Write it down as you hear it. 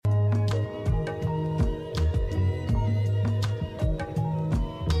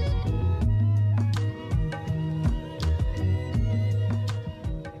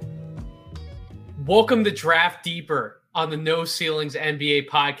Welcome to Draft Deeper on the No Ceilings NBA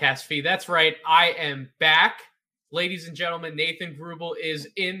podcast feed. That's right, I am back. Ladies and gentlemen, Nathan Grubel is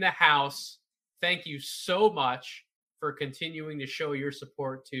in the house. Thank you so much for continuing to show your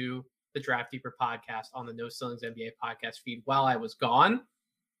support to the Draft Deeper podcast on the No Ceilings NBA podcast feed while I was gone.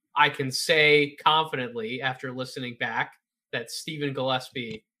 I can say confidently, after listening back, that Stephen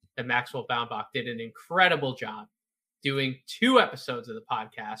Gillespie and Maxwell Baumbach did an incredible job doing 2 episodes of the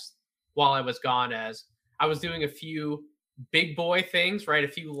podcast while I was gone, as I was doing a few big boy things, right? A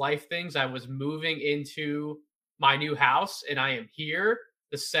few life things. I was moving into my new house and I am here.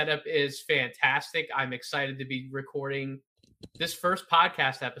 The setup is fantastic. I'm excited to be recording this first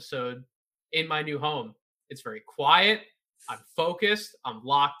podcast episode in my new home. It's very quiet. I'm focused. I'm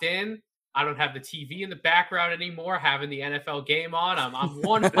locked in. I don't have the TV in the background anymore, having the NFL game on. I'm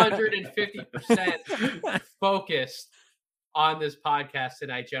 150% focused on this podcast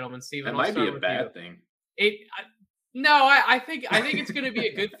tonight, gentlemen. Steven, that might be a bad thing. I think it's going to be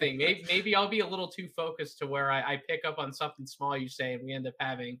a good thing. Maybe I'll be a little too focused to where I pick up on something small you say, and we end up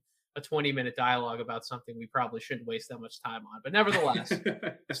having a 20-minute dialogue about something we probably shouldn't waste that much time on. But nevertheless,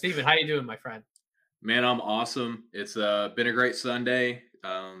 Steven, how you doing, my friend? Man, I'm awesome. It's been a great Sunday.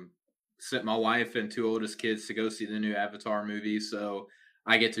 Sent my wife and 2 oldest kids to go see the new Avatar movie, so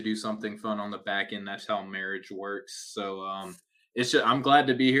I get to do something fun on the back end. That's how marriage works. So I'm glad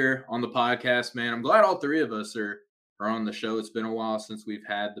to be here on the podcast, man. I'm glad all 3 of us are on the show. It's been a while since we've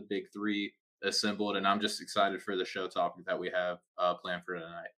had the big 3 assembled, and I'm just excited for the show topic that we have planned for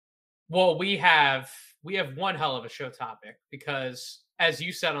tonight. Well, we have one hell of a show topic because, as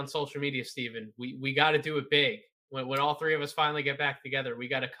you said on social media, Steven, we got to do it big. When all 3 of us finally get back together, we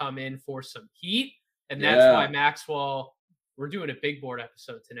got to come in for some heat, and that's why Maxwell. We're doing a big board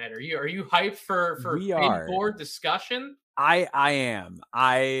episode tonight. Are you hyped for big board discussion? I am.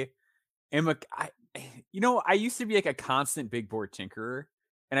 I used to be like a constant big board tinkerer.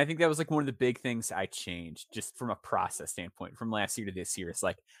 And I think that was like one of the big things I changed just from a process standpoint from last year to this year. It's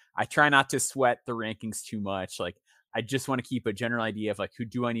like, I try not to sweat the rankings too much. Like, I just want to keep a general idea of like, who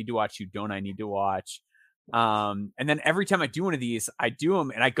do I need to watch? Who don't I need to watch? And then every time I do one of these, I do them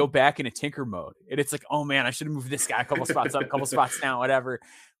and I go back into tinker mode. And it's like, oh man, I should have moved this guy a couple spots up, a couple spots down, whatever.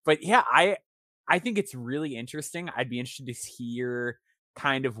 But yeah, I think it's really interesting. I'd be interested to hear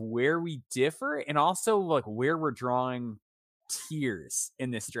kind of where we differ and also like where we're drawing tiers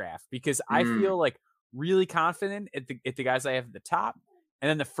in this draft, because I feel like really confident at the guys I have at the top. And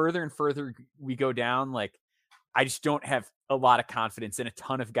then the further and further we go down, like, I just don't have a lot of confidence in a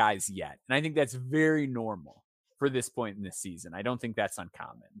ton of guys yet. And I think that's very normal for this point in this season. I don't think that's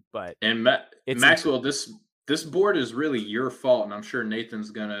uncommon, but Maxwell, this board is really your fault. And I'm sure Nathan's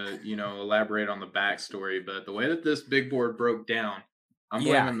going to, elaborate on the backstory, but the way that this big board broke down, I'm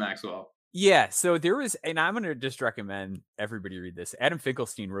blaming Maxwell. Yeah. So there was, and I'm going to just recommend everybody read this. Adam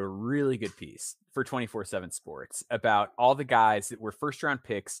Finkelstein wrote a really good piece for 24/7 Sports about all the guys that were first round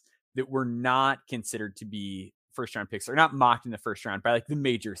picks that were not considered to be first round picks, or not mocked in the first round by like the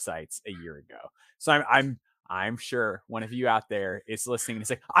major sites a year ago. So I'm sure one of you out there is listening and it's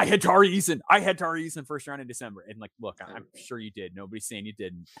like, I had Tari Eason first round in December. And like, look, I'm sure you did. Nobody's saying you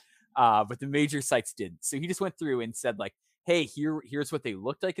didn't. But the major sites didn't. So he just went through and said like, hey, here's what they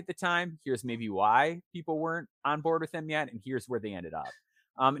looked like at the time. Here's maybe why people weren't on board with them yet. And here's where they ended up.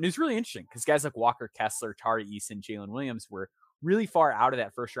 And it was really interesting because guys like Walker Kessler, Tari Eason, Jalen Williams were really far out of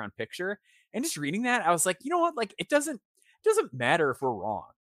that first round picture. And just reading that, I was like, you know what? Like, it doesn't matter if we're wrong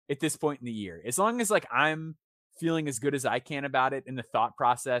at this point in the year. As long as like I'm feeling as good as I can about it, and the thought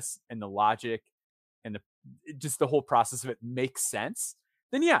process and the logic and just the whole process of it makes sense,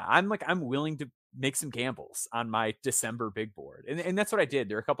 then yeah, I'm willing to make some gambles on my December big board. And that's what I did.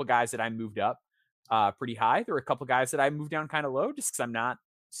 There are a couple guys that I moved up pretty high. There were a couple guys that I moved down kind of low just because I'm not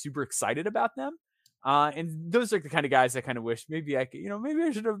super excited about them. And those are the kind of guys I kind of wish maybe I could, maybe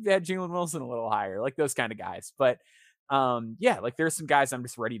I should have had Jalen Wilson a little higher, like those kind of guys. But yeah, like there's some guys I'm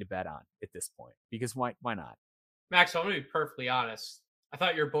just ready to bet on at this point, because why not? Max, I'm going to be perfectly honest. I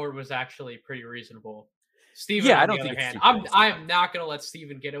thought your board was actually pretty reasonable. Steven, yeah, on the other hand, I am not going to let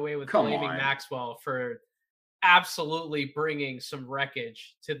Steven get away with blaming Maxwell for absolutely bringing some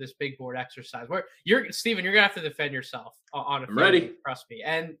wreckage to this big board exercise. Steven, you're going to have to defend yourself on a I'm ready. Trust me.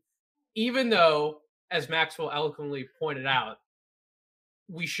 And even though, as Maxwell eloquently pointed out,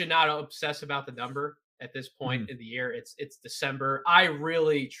 we should not obsess about the number at this point in the year. It's December. I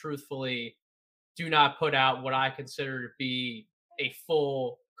really, truthfully, do not put out what I consider to be a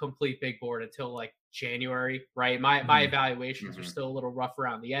full, complete big board until like January, right? My evaluations are still a little rough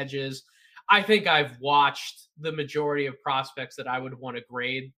around the edges. I think I've watched the majority of prospects that I would want to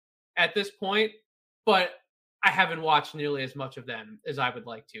grade at this point. but I haven't watched nearly as much of them as I would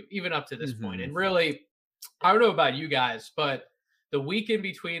like to, even up to this point. And really, I don't know about you guys, but the week in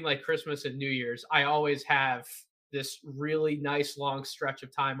between like Christmas and New Year's, I always have this really nice long stretch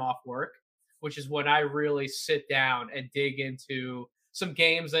of time off work, which is when I really sit down and dig into some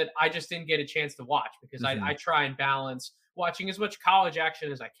games that I just didn't get a chance to watch because I try and balance watching as much college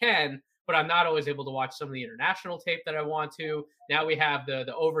action as I can, but I'm not always able to watch some of the international tape that I want to. Now we have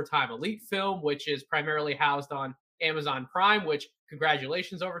the Overtime Elite film, which is primarily housed on Amazon Prime, which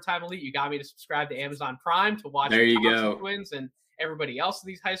congratulations, Overtime Elite. You got me to subscribe to Amazon Prime to watch there the you Thompson go. Twins and everybody else in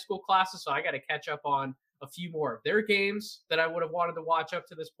these high school classes. So I got to catch up on a few more of their games that I would have wanted to watch up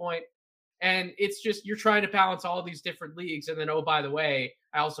to this point. And it's just, you're trying to balance all these different leagues. And then, oh, by the way,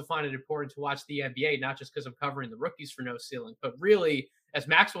 I also find it important to watch the NBA, not just because I'm covering the rookies for No Ceiling, but really, as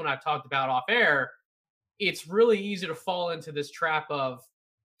Maxwell and I've talked about off air, it's really easy to fall into this trap of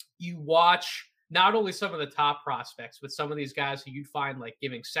you watch not only some of the top prospects, but some of these guys who you'd find like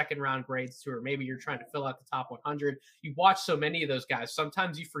giving second round grades to, or maybe you're trying to fill out the top 100. You watch so many of those guys.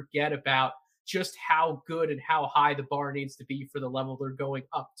 Sometimes you forget about just how good and how high the bar needs to be for the level they're going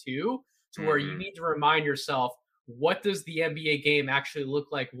up to where you need to remind yourself, what does the NBA game actually look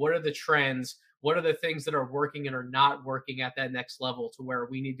like? What are the trends? What are the things that are working and are not working at that next level to where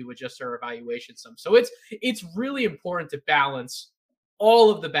we need to adjust our evaluation some? So it's really important to balance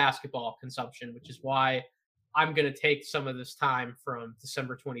all of the basketball consumption, which is why I'm going to take some of this time from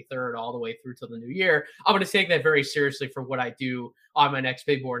December 23rd all the way through till the new year. I'm going to take that very seriously for what I do on my next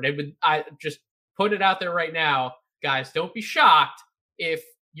big board. And I just put it out there right now, guys, don't be shocked if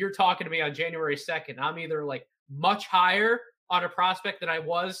you're talking to me on January 2nd. I'm either like much higher on a prospect than I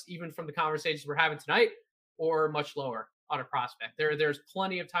was even from the conversations we're having tonight, or much lower on a prospect. There's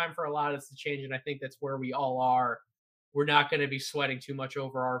plenty of time for a lot of this to change. And I think that's where we all are. We're not going to be sweating too much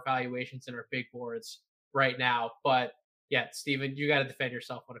over our evaluations and our big boards right now. But yeah, Steven, you got to defend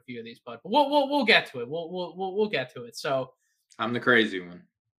yourself on a few of these, but we'll get to it. We'll get to it. So I'm the crazy one.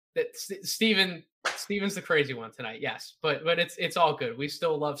 That Steven's the crazy one tonight. Yes, but it's all good. We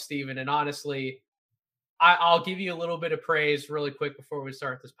still love Steven, and honestly, I'll give you a little bit of praise really quick before we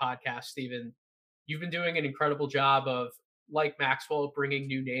start this podcast, Steven. You've been doing an incredible job of, like Maxwell, bringing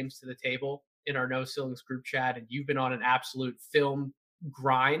new names to the table in our No Ceilings group chat, and you've been on an absolute film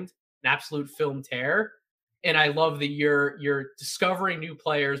grind, an absolute film tear. And I love that you're discovering new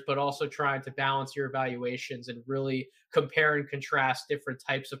players, but also trying to balance your evaluations and really compare and contrast different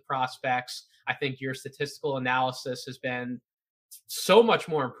types of prospects. I think your statistical analysis has been so much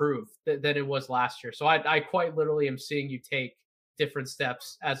more improved than it was last year. So I quite literally am seeing you take different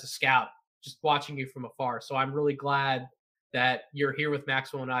steps as a scout, just watching you from afar. So I'm really glad that you're here with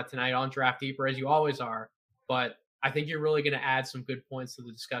Maxwell and I tonight on Draft Deeper, as you always are. But I think you're really going to add some good points to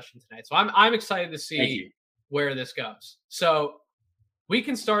the discussion tonight. So I'm excited to see where this goes. So we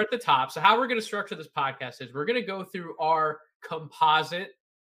can start at the top. So how we're going to structure this podcast is we're going to go through our composite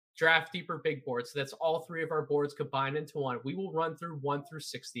Draft Deeper big board. So that's all three of our boards combined into one. We will run through 1 through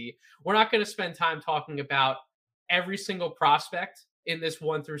 60. We're not going to spend time talking about every single prospect in this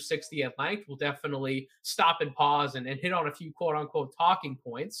 1 through 60 at length. We'll definitely stop and pause and hit on a few quote unquote talking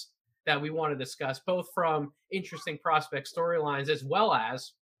points that we want to discuss, both from interesting prospect storylines as well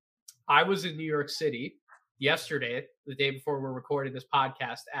as I was in New York City yesterday, the day before we're recording this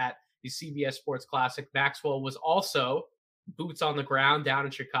podcast, at the CBS Sports Classic. Maxwell was also boots on the ground down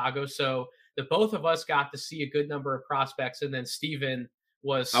in Chicago. So the both of us got to see a good number of prospects. And then Steven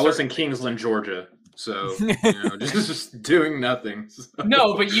was... I was in Kingsland, Georgia. So, just doing nothing. So.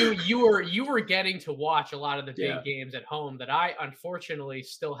 No, but you were getting to watch a lot of the big games at home that I unfortunately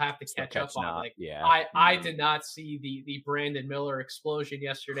still have to catch up on. Like, I did not see the Brandon Miller explosion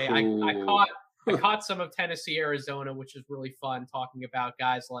yesterday. I caught some of Tennessee, Arizona, which is really fun, talking about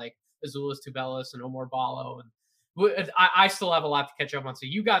guys like Azuolas Tubelis and Omar Ballo. And I still have a lot to catch up on. So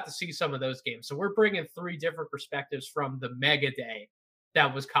you got to see some of those games. So we're bringing 3 different perspectives from the mega day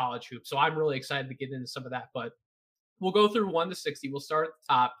that was college hoops. So I'm really excited to get into some of that. But we'll go through 1 to 60. We'll start at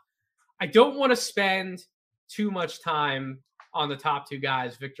the top. I don't want to spend too much time on the top 2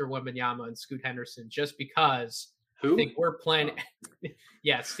 guys, Victor Wembanyama and Scoot Henderson, just because I think we're planning.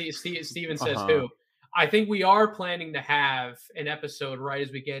 Yeah, Steven says who. I think we are planning to have an episode right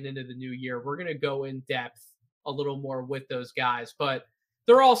as we get into the new year. We're going to go in depth a little more with those guys, but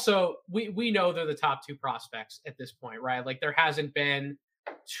they're also, we know they're the top 2 prospects at this point, right? Like, there hasn't been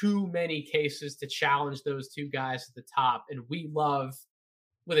too many cases to challenge those 2 guys at the top. And we love,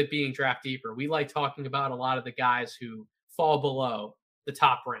 with it being Draft Deeper, we like talking about a lot of the guys who fall below the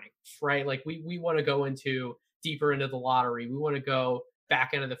top rank, right? Like, we want to go deeper into the lottery. We want to go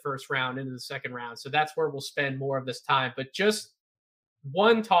back end of the first round into the second round. So that's where we'll spend more of this time. But just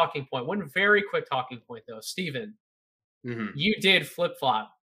one talking point, one very quick talking point though, Steven, you did flip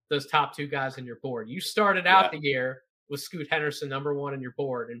flop those top two guys on your board. You started out the year with Scoot Henderson number 1 on your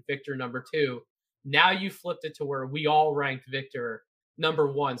board and Victor number 2. Now you flipped it to where we all ranked Victor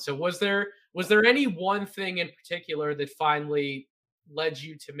number 1. So was there any one thing in particular that finally led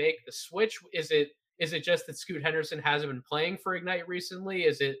you to make the switch? Is it just that Scoot Henderson hasn't been playing for Ignite recently?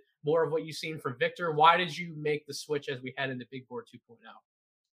 Is it more of what you've seen from Victor? Why did you make the switch as we head into Big Board 2.0?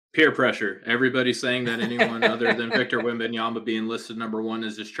 Peer pressure. Everybody's saying that anyone other than Victor Wembanyama being listed number 1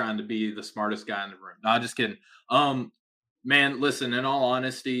 is just trying to be the smartest guy in the room. No, just kidding. Man, listen, in all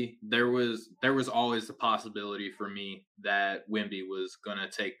honesty, there was always the possibility for me that Wemby was going to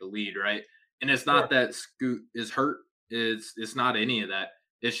take the lead, right? And it's not that Scoot is hurt. It's not any of that.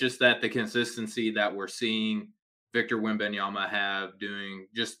 It's just that the consistency that we're seeing Victor Wembanyama have doing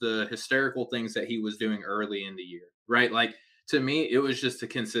just the hysterical things that he was doing early in the year, right? Like, to me, it was just a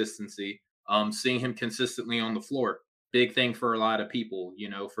consistency. Seeing him consistently on the floor, big thing for a lot of people,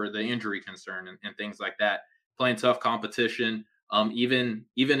 for the injury concern and things like that. Playing tough competition, even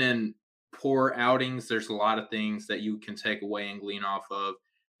in poor outings, there's a lot of things that you can take away and glean off of,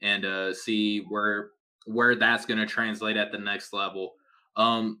 and see where that's going to translate at the next level.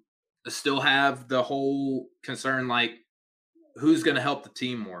 Still have the whole concern, like, who's going to help the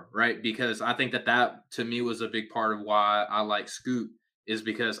team more, right? Because I think that to me was a big part of why I like Scoot, is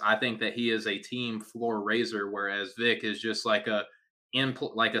because I think that he is a team floor raiser, whereas Vic is just like a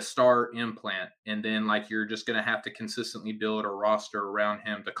star implant, and then like you're just going to have to consistently build a roster around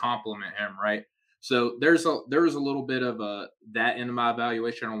him to complement him, right? So there was a little bit of that in my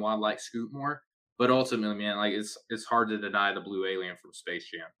evaluation on why I like Scoot more. But ultimately, man, like it's hard to deny the blue alien from Space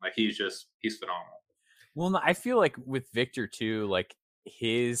Jam. Like he's phenomenal. Well, no, I feel like with Victor too, like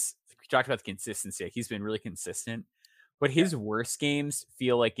we talked about the consistency. Like he's been really consistent, but his worst games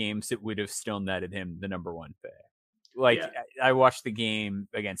feel like games that would have still netted him the number 1 pick. Like I watched the game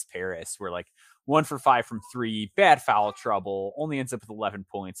against Paris where like 1 for 5 from 3, bad foul trouble, only ends up with 11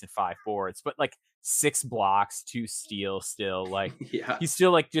 points and 5 boards, but like 6 blocks, 2 steals still. Like he's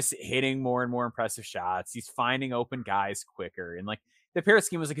still like just hitting more and more impressive shots. He's finding open guys quicker. And like the Paris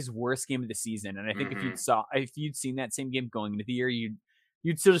game was like his worst game of the season. And I think if you'd seen that same game going into the year,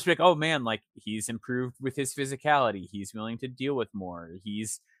 you'd still just be like, oh man, like he's improved with his physicality. He's willing to deal with more.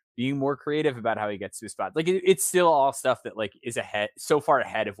 He's being more creative about how he gets to his spot. Like it's still all stuff that like is so far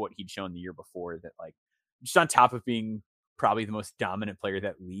ahead of what he'd shown the year before, that like just on top of being probably the most dominant player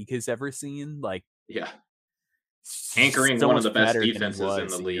that league has ever seen. Like, anchoring so one of the best defenses in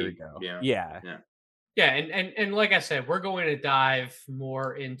the league. Yeah, and like I said, we're going to dive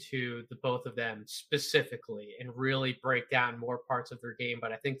more into the both of them specifically and really break down more parts of their game.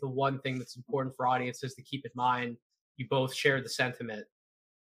 But I think the one thing that's important for audiences to keep in mind, you both share the sentiment.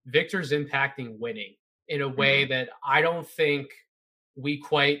 Victor's impacting winning in a way that I don't think we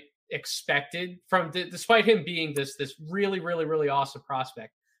quite expected despite him being this really, really, really awesome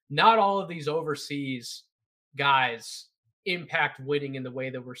prospect. Not all of these overseas guys impact winning in the way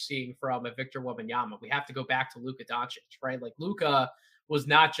that we're seeing from a Victor Wembanyama. We have to go back to Luka Doncic, right? Like Luka was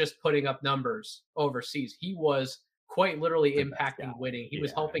not just putting up numbers overseas. He was quite literally impacting winning. He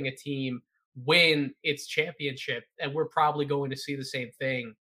was helping a team win its championship, and we're probably going to see the same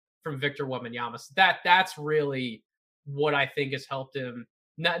thing from Victor Wembanyama. So that's really what I think has helped him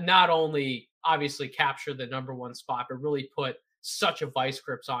not only obviously capture the number 1 spot, but really put such a vice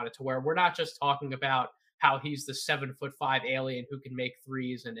grips on it to where we're not just talking about how he's the 7'5" alien who can make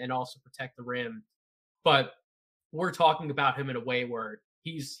threes and also protect the rim, but we're talking about him in a way where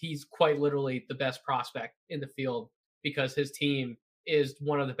he's quite literally the best prospect in the field, because his team is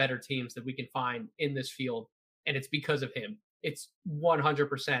one of the better teams that we can find in this field, and it's because of him. It's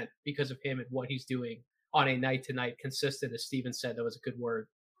 100% because of him and what he's doing on a night-to-night consistent, as Steven said, that was a good word,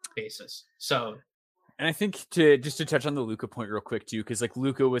 basis. So, and I think to touch on the Luka point real quick too, because like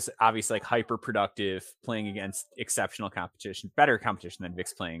Luka was obviously like hyper productive playing against exceptional competition, better competition than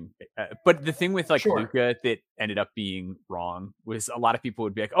Vic's playing. But the thing with like Luka that ended up being wrong was a lot of people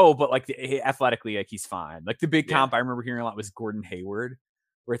would be like, oh, but like athletically, like he's fine. Like the big comp I remember hearing a lot was Gordon Hayward,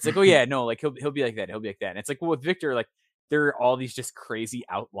 where it's like, oh yeah, no, like he'll be like that, And it's like, well, with Victor, like there are all these just crazy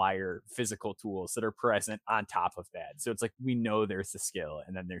outlier physical tools that are present on top of that. So it's like we know there's the skill,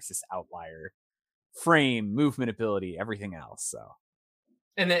 and then there's this outlier frame, movement ability, everyththing else. So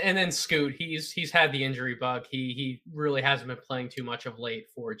and then Scoot, he's had the injury bug. He really hasn't been playing too much of late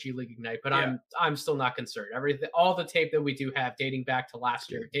for G League Ignite, but I'm still not concerned. All the tape that we do have dating back to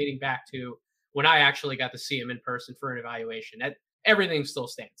last year, dating back to when I actually got to see him in person for an evaluation, everything still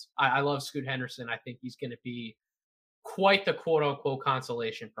stands. I love Scoot Henderson. I think he's going to be quite the quote unquote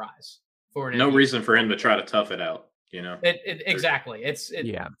consolation prize for an No NBA. reason for him to try to tough it out, you know? Exactly.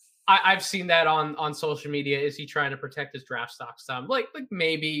 Yeah. I've seen that on social media. Is he trying to protect his draft stock some? Like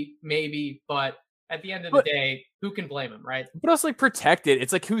maybe, but at the end of the day, who can blame him, right? But also, like, protect it.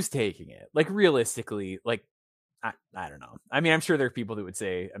 It's like, who's taking it? Like, realistically, like, I don't know. I mean, I'm sure there are people that would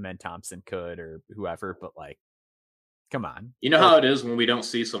say Amen Thompson could or whoever, but like, come on. You know like, how it is when we don't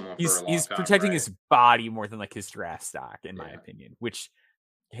see someone for a long he's time. protecting right? his body more than like his draft stock, in my opinion. Which,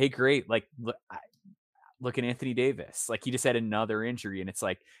 hey, great. Like, look at Anthony Davis. Like, he just had another injury, and it's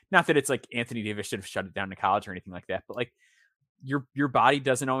like, not that it's like Anthony Davis should have shut it down to college or anything like that, but like, your body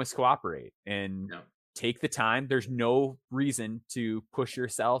doesn't always cooperate, and take the time. There's no reason to push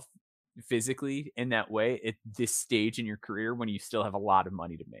yourself physically in that way at this stage in your career when you still have a lot of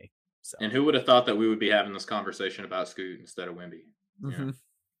money to make. So. And who would have thought that we would be having this conversation about Scoot instead of Wemby? Mm-hmm.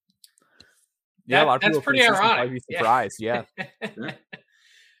 Yeah, a lot of people pretty ironic. Be surprised. Yeah.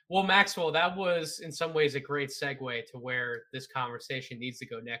 Well, Maxwell, that was in some ways a great segue to where this conversation needs to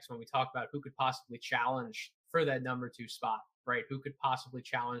go next when we talk about who could possibly challenge for that number 2 spot, right? Who could possibly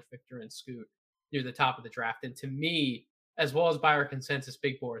challenge Victor and Scoot near the top of the draft? And to me, as well as by our consensus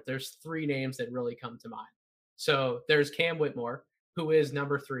big board, there's 3 names that really come to mind. So there's Cam Whitmore, who is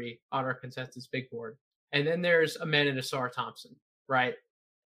number 3 on our consensus big board. And then there's Amen and Asar Thompson, right?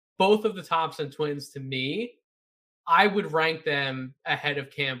 Both of the Thompson twins, to me, I would rank them ahead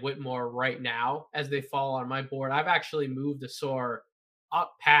of Cam Whitmore right now as they fall on my board. I've actually moved Asar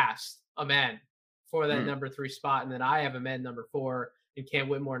up past Amen for that number 3 spot. And then I have Amen number 4 and Cam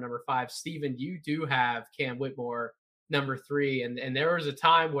Whitmore number 5. Steven, you do have Cam Whitmore number 3. And there was a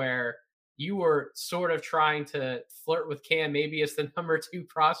time where you were sort of trying to flirt with Cam maybe as the number 2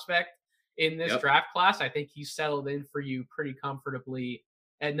 prospect in this draft class. I think he's settled in for you pretty comfortably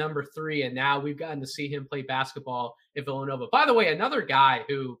at number 3, and now we've gotten to see him play basketball at Villanova. By the way, another guy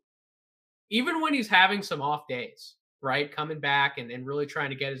who, even when he's having some off days, right, coming back and really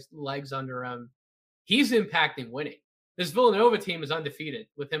trying to get his legs under him, he's impacting winning. This Villanova team is undefeated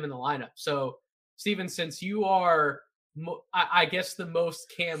with him in the lineup. So, Steven, since you are, I guess, the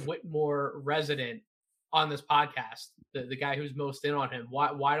most Cam Whitmore resident on this podcast, the guy who's most in on him,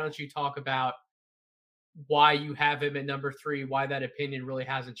 why don't you talk about why you have him at number 3, why that opinion really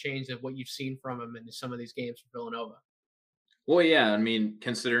hasn't changed of what you've seen from him in some of these games for Villanova? Well, yeah, I mean,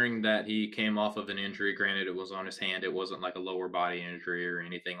 considering that he came off of an injury, granted it was on his hand, it wasn't like a lower body injury or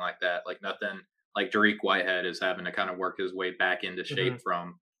anything like that. Like nothing like Dariq Whitehead is having to kind of work his way back into shape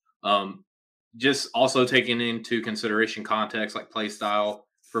from. Just also taking into consideration context like play style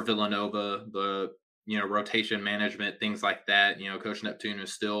for Villanova, the rotation management, things like that. Coach Neptune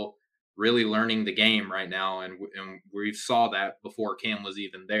is still really learning the game right now, and we saw that before Cam was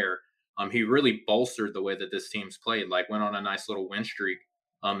even there. He really bolstered the way that this team's played. Like went on a nice little win streak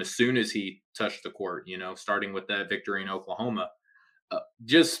as soon as he touched the court. Starting with that victory in Oklahoma.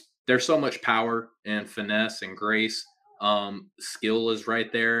 Just there's so much power and finesse and grace. Skill is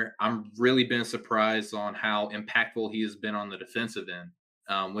right there. I'm really been surprised on how impactful he has been on the defensive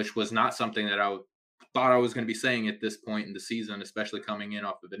end, which was not something that I thought I was going to be saying at this point in the season, especially coming in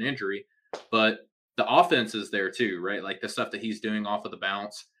off of an injury. But the offense is there too, right? Like the stuff that he's doing off of the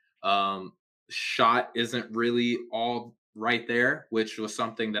bounce. Shot isn't really all right there, which was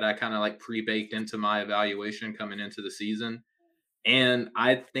something that I kind of like pre-baked into my evaluation coming into the season. And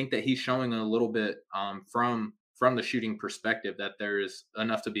I think that he's showing a little bit from the shooting perspective that there's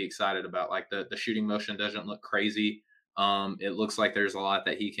enough to be excited about. Like the shooting motion doesn't look crazy. It looks like there's a lot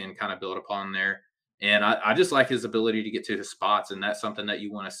that he can kind of build upon there. And I just like his ability to get to his spots. And that's something that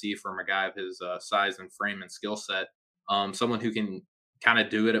you want to see from a guy of his size and frame and skill set. Someone who can kind of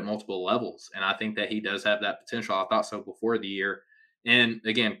do it at multiple levels. And I think that he does have that potential. I thought so before the year. And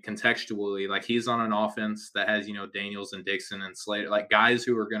again, contextually, like he's on an offense that has, Daniels and Dixon and Slater, like guys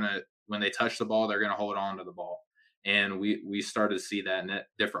who are going to, when they touch the ball, they're going to hold on to the ball. And we started to see that in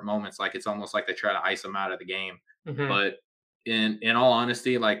different moments. Like it's almost like they try to ice them out of the game. But in all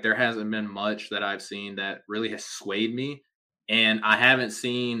honesty, like there hasn't been much that I've seen that really has swayed me. And I haven't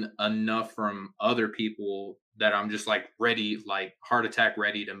seen enough from other people that I'm just like ready, like heart attack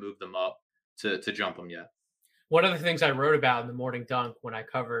ready to move them up to jump them yet. One of the things I wrote about in the Morning Dunk when I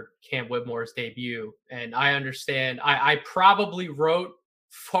covered Cam Whitmore's debut, and I understand I probably wrote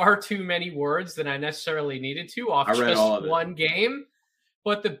far too many words than I necessarily needed to off just one game.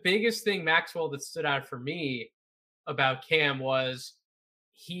 But the biggest thing, Maxwell, that stood out for me about Cam was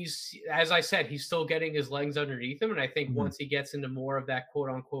he's, as I said, he's still getting his legs underneath him. And I think once he gets into more of that quote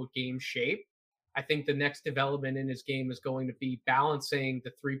unquote game shape, I think the next development in his game is going to be balancing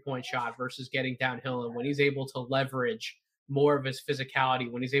the 3-point shot versus getting downhill. And when he's able to leverage more of his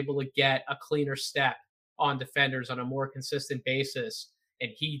physicality, when he's able to get a cleaner step on defenders on a more consistent basis,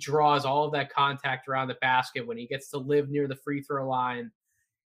 and he draws all of that contact around the basket, when he gets to live near the free throw line,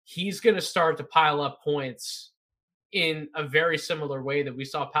 he's going to start to pile up points in a very similar way that we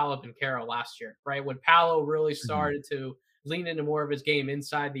saw Paolo Banchero last year, right? When Paolo really started to lean into more of his game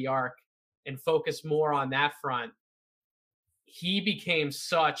inside the arc and focus more on that front, he became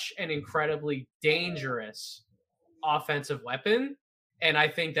such an incredibly dangerous offensive weapon. And I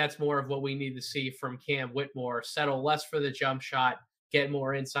think that's more of what we need to see from Cam Whitmore. Settle less for the jump shot, get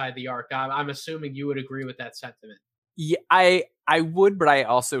more inside the arc. I'm assuming you would agree with that sentiment. Yeah, I would, but I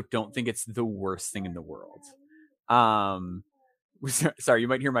also don't think it's the worst thing in the world. Sorry, you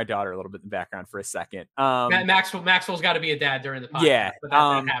might hear my daughter a little bit in the background for a second. Maxwell's got to be a dad during the podcast. Yeah, but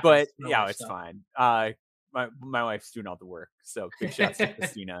that happens. but yeah, it's fine. My wife's doing all the work, so big shouts to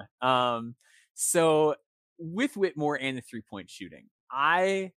Christina. So with Whitmore and the 3-point shooting,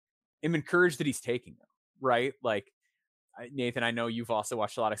 I am encouraged that he's taking them, right? Like, Nathan, I know you've also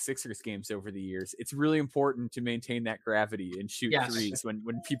watched a lot of Sixers games over the years. It's really important to maintain that gravity and shoot threes when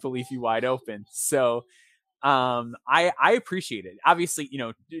people leave you wide open. So I appreciate it. Obviously,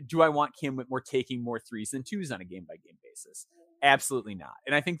 do I want Cam Whitmore taking more threes than twos on a game-by-game basis? Absolutely not.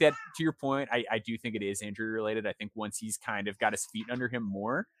 And I think that, to your point, I do think it is injury related. I think once he's kind of got his feet under him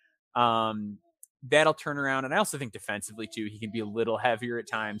more, that'll turn around. And I also think defensively too, he can be a little heavier at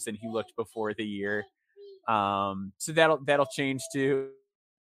times than he looked before the year. So that'll change too.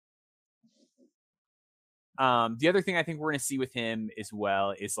 The other thing I think we're going to see with him as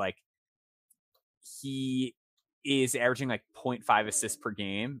well is like he is averaging like 0.5 assists per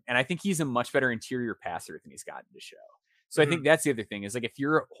game. And I think he's a much better interior passer than he's gotten to show. So I think that's the other thing is like, if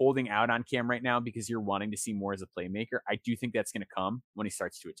you're holding out on Cam right now because you're wanting to see more as a playmaker, I do think that's going to come when he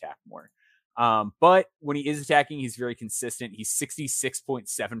starts to attack more. But when he is attacking, he's very consistent. He's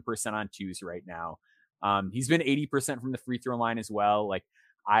 66.7% on twos right now. He's been 80% from the free throw line as well. Like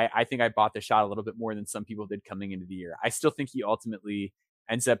I think I bought the shot a little bit more than some people did coming into the year. I still think he ultimately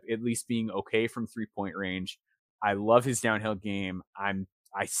ends up at least being okay from 3-point range. I love his downhill game.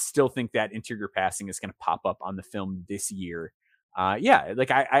 I still think that interior passing is going to pop up on the film this year.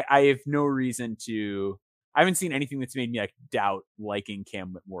 Like I have no reason to. I haven't seen anything that's made me like doubt liking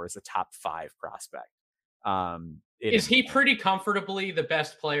Cam Whitmore as a top 5 prospect. Is he pretty comfortably the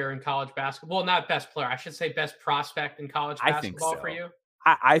best player in college basketball? Well, not best player. I should say best prospect in college basketball for you.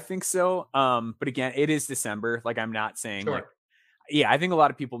 I think so. But again, it is December. Like I'm not saying sure. I think a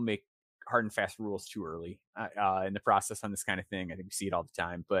lot of people make hard and fast rules too early in the process on this kind of thing. I think we see it all the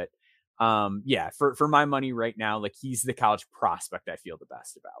time, but for my money right now, like he's the college prospect I feel the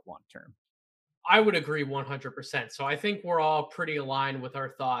best about long term. I would agree 100%. So I think we're all pretty aligned with our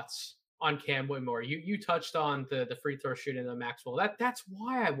thoughts on Cam Whitmore. You touched on the free throw shooting of Maxwell. That's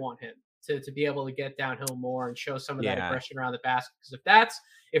why I want him to be able to get downhill more and show some of that aggression around the basket. Because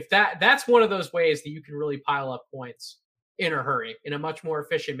if that's one of those ways that you can really pile up points in a hurry, in a much more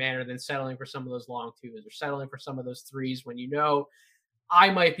efficient manner than settling for some of those long twos or settling for some of those threes when I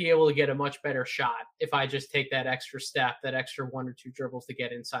might be able to get a much better shot if I just take that extra step, that extra 1 or 2 dribbles to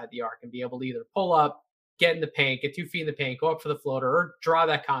get inside the arc and be able to either pull up, get in the paint, get 2 feet in the paint, go up for the floater, or draw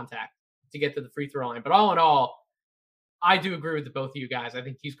that contact to get to the free throw line. But all in all, I do agree with the both of you guys. I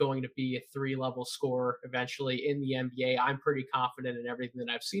think he's going to be a 3-level scorer eventually in the NBA. I'm pretty confident in everything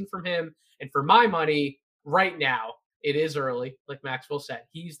that I've seen from him. And for my money, right now, it is early. Like Maxwell said,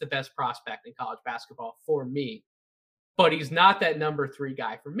 he's the best prospect in college basketball for me. But he's not that number 3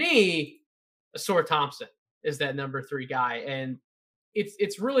 guy. For me, Asor Thompson is that number 3 guy. And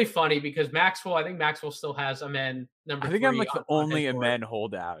it's really funny because I think Maxwell still has Amen number 3. I think I'm like the only Amen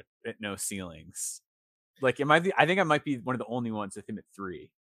holdout at no ceilings. Like, I think I might be one of the only ones with him at 3.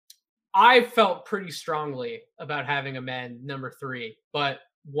 I felt pretty strongly about having Amen number 3, but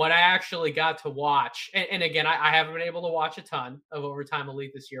what I actually got to watch, and again, I haven't been able to watch a ton of Overtime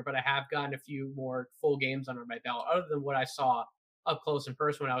Elite this year, but I have gotten a few more full games under my belt, other than what I saw up close in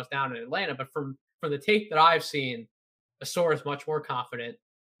person when I was down in Atlanta. But from the tape that I've seen, Asor is much more confident.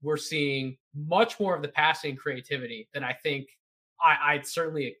 We're seeing much more of the passing creativity than I think I'd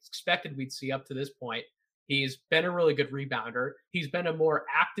certainly expected we'd see up to this point. He's been a really good rebounder. He's been a more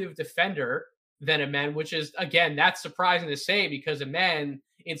active defender than Amen, which is, again, that's surprising to say because Amen,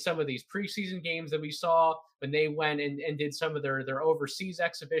 in some of these preseason games that we saw when they went and did some of their overseas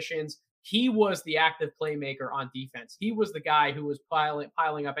exhibitions, he was the active playmaker on defense. He was the guy who was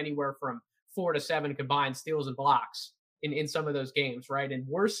piling up anywhere from 4 to 7 combined steals and blocks in some of those games, right? And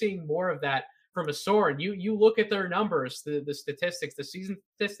we're seeing more of that from Asor. And you look at their numbers, the statistics, the season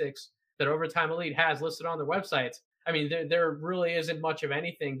statistics that Overtime Elite has listed on their websites. I mean, there really isn't much of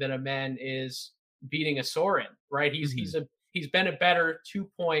anything that Amen is beating Asor in, right? He's been a better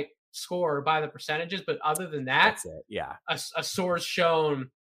 2-point scorer by the percentages, but other than that, that's it. Yeah. Asor's shown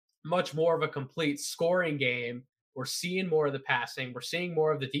much more of a complete scoring game. We're seeing more of the passing. We're seeing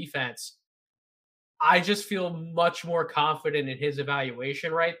more of the defense. I just feel much more confident in his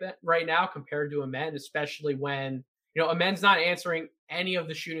evaluation right now compared to Amen, especially when Amen's not answering any of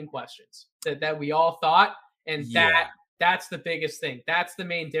the shooting questions that we all thought, and that's the biggest thing. That's the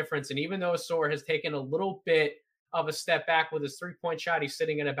main difference. And even though Asor has taken a little bit of a step back with his 3-point shot, he's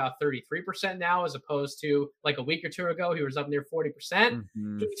sitting at about 33% now, as opposed to like a week or two ago, he was up near 40%.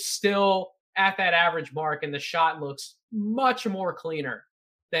 Mm-hmm. He's still at that average mark, and the shot looks much more cleaner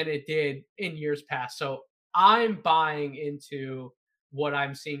than it did in years past. So I'm buying into what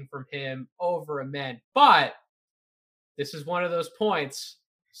I'm seeing from him over Amen. But this is one of those points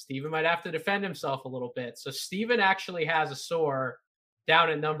Steven might have to defend himself a little bit. So Steven actually has Asor down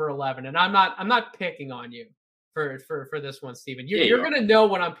at number 11. And I'm not picking on you for this one, Steven. You're going to know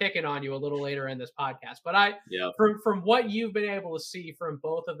when I'm picking on you a little later in this podcast. But from what you've been able to see from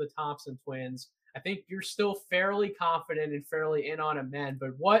both of the Thompson twins, I think you're still fairly confident and fairly in on Amen.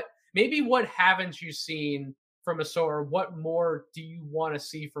 But what haven't you seen from Asor? What more do you want to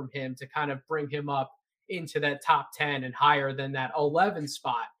see from him to kind of bring him up into that top 10 and higher than that 11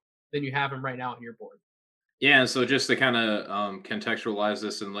 spot than you have him right now on your board? Yeah, and so just to kind of contextualize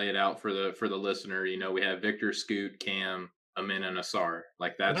this and lay it out for the listener, we have Victor, Scoot, Cam, Amen, and Asar.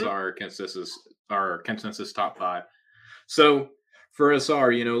 Like that's our consensus top 5. So for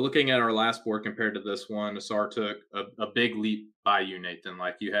Asar, looking at our last board compared to this one, Asar took a big leap by you, Nathan.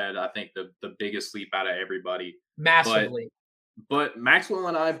 Like you had, I think, the biggest leap out of everybody. Massively. But Maxwell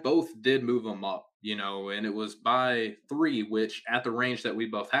and I both did move him up, and it was by 3, which at the range that we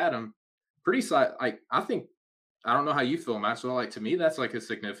both had him, pretty like I think, I don't know how you feel, Maxwell. Like to me, that's like a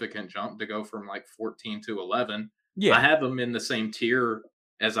significant jump to go from like 14 to 11. Yeah, I have him in the same tier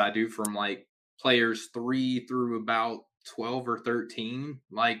as I do from like players 3 through about 12 or 13.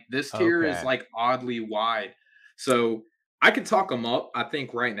 Like this tier is like oddly wide. So I could talk him up, I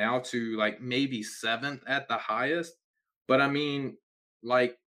think, right now to like maybe 7th at the highest. But I mean,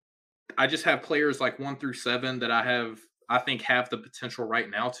 like, I just have players like 1 through 7 that I think have the potential right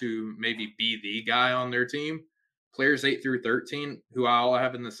now to maybe be the guy on their team. Players 8 through 13, who I all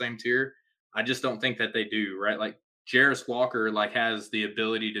have in the same tier, I just don't think that they do, right? Like Jarris Walker, like has the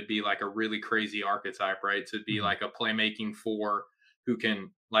ability to be like a really crazy archetype, right? To be like a playmaking 4 who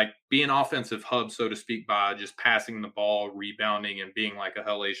can like be an offensive hub, so to speak, by just passing the ball, rebounding, and being like a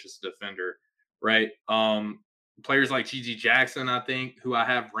hellacious defender, right? Players like Gigi Jackson, I think, who I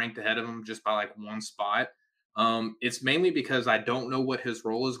have ranked ahead of him just by like 1 spot. It's mainly because I don't know what his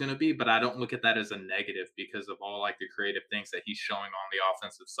role is going to be, but I don't look at that as a negative because of all like the creative things that he's showing on the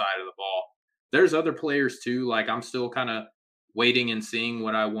offensive side of the ball. There's other players too. Like I'm still kind of waiting and seeing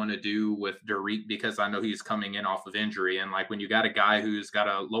what I want to do with Derek because I know he's coming in off of injury. And like when you got a guy who's got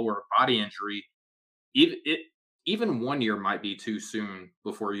a lower body injury, even 1 year might be too soon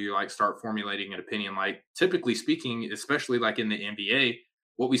before you like start formulating an opinion. Like typically speaking, especially like in the NBA,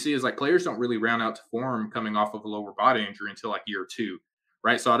 what we see is like players don't really round out to form coming off of a lower body injury until like year 2,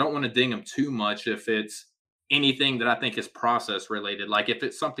 right? So I don't want to ding him too much if it's anything that I think is process related. Like if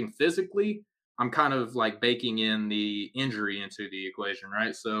it's something physically, I'm kind of like baking in the injury into the equation,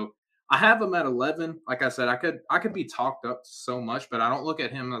 right? So I have him at 11. Like I said, I could be talked up so much, but I don't look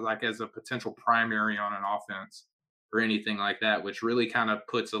at him as a potential primary on an offense or anything like that, which really kind of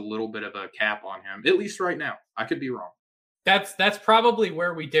puts a little bit of a cap on him, at least right now. I could be wrong. That's probably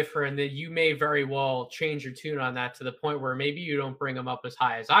where we differ, and that you may very well change your tune on that to the point where maybe you don't bring him up as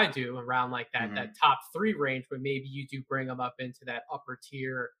high as I do, around like that top 3 range, but maybe you do bring him up into that upper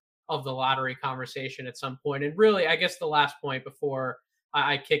tier of the lottery conversation at some point. And really, I guess the last point before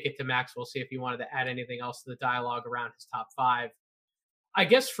I kick it to Maxwell, see if he wanted to add anything else to the dialogue around his top 5. I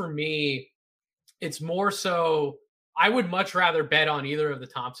guess for me, it's more so I would much rather bet on either of the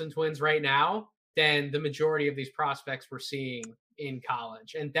Thompson twins right now than the majority of these prospects we're seeing in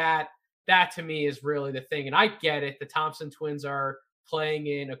college. And that to me is really the thing. And I get it. The Thompson twins are playing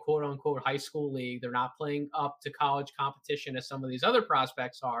in a quote unquote high school league. They're not playing up to college competition as some of these other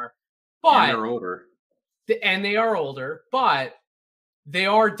prospects are. But and they're older. And they are older, but they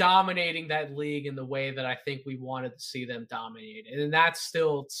are dominating that league in the way that I think we wanted to see them dominate. And that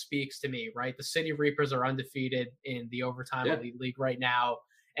still speaks to me, right? The City Reapers are undefeated in the Overtime Elite League right now.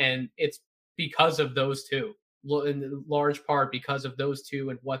 And it's because of those two, in large part because of those two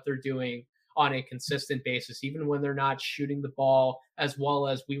and what they're doing on a consistent basis, even when they're not shooting the ball as well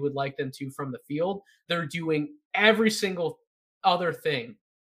as we would like them to from the field. They're doing every single other thing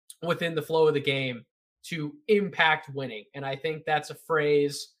within the flow of the game to impact winning. And I think that's a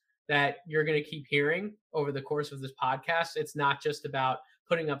phrase that you're going to keep hearing over the course of this podcast. It's not just about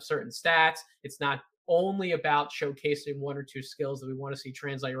putting up certain stats. It's not only about showcasing one or two skills that we want to see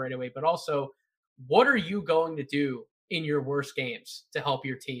translate right away, but also what are you going to do in your worst games to help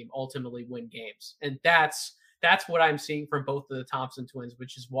your team ultimately win games? And that's what I'm seeing from both of the Thompson twins,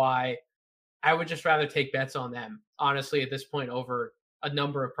 which is why I would just rather take bets on them, honestly, at this point over a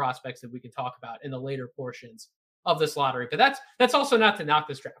number of prospects that we can talk about in the later portions of this lottery. But that's also not to knock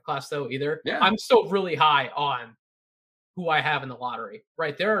this draft class though either. Yeah. I'm still really high on who I have in the lottery,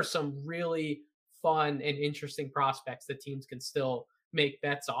 right? There are some really fun and interesting prospects that teams can still make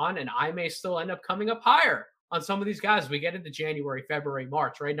bets on, and I may still end up coming up higher on some of these guys as we get into January, February,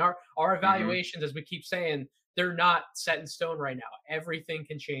 March, right? And our evaluations, as we keep saying, they're not set in stone right now. Everything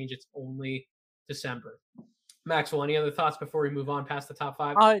can change. It's only December. Maxwell, any other thoughts before we move on past the top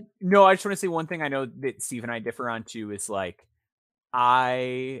five? No, I just want to say one thing I know that Steve and I differ on too is like,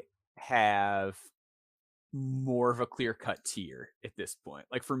 I have more of a clear cut tier at this point.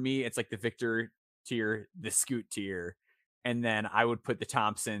 Like for me, it's like the Victor tier, the Scoot tier, and then I would put the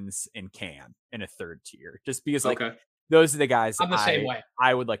Thompsons and Cam in a third tier, just because like those are the guys I'm the same way.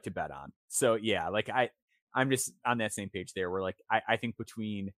 I would like to bet on. So yeah, like I'm just on that same page there where like I think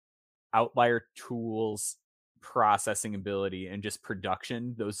between outlier tools, processing ability, and just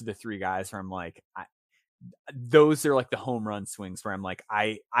production, those are the three guys where I'm like, those are like the home run swings where I'm like,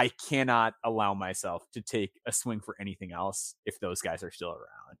 I cannot allow myself to take a swing for anything else if those guys are still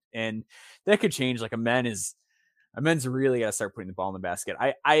around. And that could change. Like a men's really got to start putting the ball in the basket.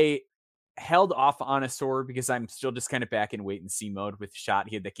 I held off on a Asor because I'm still just kind of back in wait and see mode with shot.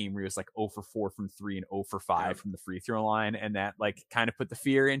 He had that game where he was like 0 for 4 from 3 and 0 for 5 from the free throw line. And that like kind of put the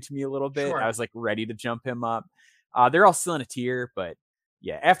fear into me a little bit. Sure. I was like ready to jump him up. They're all still in a tier, but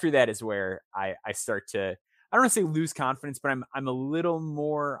yeah, after that is where I start to, I don't want to say lose confidence, but I'm a little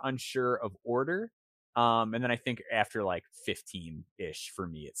more unsure of order. And then I think after like 15-ish for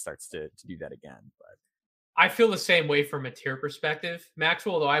me, it starts to do that again. But I feel the same way from a tier perspective,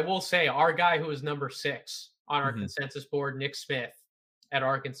 Maxwell, though I will say our guy who is number 6 on our consensus board, Nick Smith at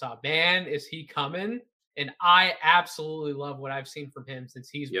Arkansas, man, is he coming? And I absolutely love what I've seen from him since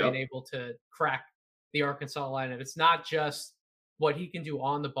he's been able to crack the Arkansas lineup. It's not just what he can do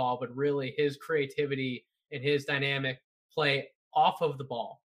on the ball, but really his creativity and his dynamic play off of the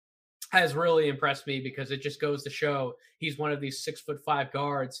ball has really impressed me, because it just goes to show he's one of these 6'5"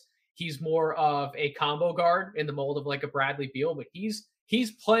 guards. He's more of a combo guard in the mold of like a Bradley Beal, but he's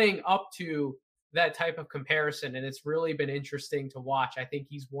playing up to that type of comparison, and it's really been interesting to watch. I think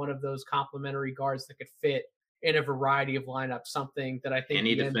he's one of those complementary guards that could fit in a variety of lineups, something that I think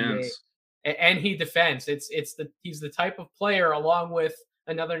he defends. And he defends. He's the type of player, along with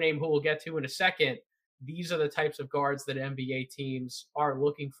another name who we'll get to in a second. These are the types of guards that NBA teams are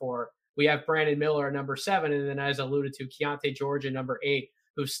looking for. We have Brandon Miller at number 7, and then as alluded to, Keontae George at number 8,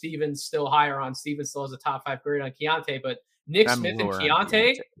 who Steven's still higher on. Steven still has a top 5 grade on Keontae, but Nick Smith and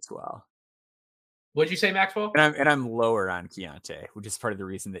Keontae as well. What'd you say, Maxwell? And I'm lower on Keontae, which is part of the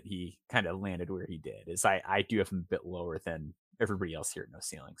reason that he kind of landed where he did. Is I do have him a bit lower than everybody else here at No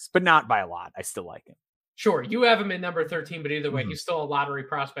Ceilings, but not by a lot. I still like him. Sure, you have him in number 13, but either way, he's still a lottery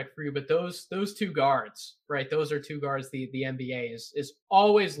prospect for you. But those two guards, right? Those are two guards the NBA is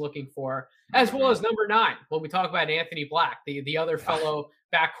always looking for, as well as number 9. When we talk about Anthony Black, the other fellow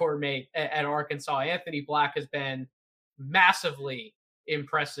backcourt mate at Arkansas, Anthony Black has been massively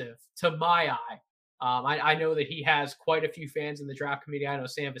impressive to my eye. I know that he has quite a few fans in the draft committee. I know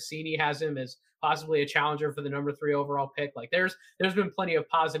Sam Vecini has him as possibly a challenger for the number 3 overall pick. Like there's been plenty of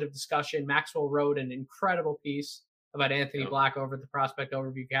positive discussion. Maxwell wrote an incredible piece about Anthony Black over at the Prospect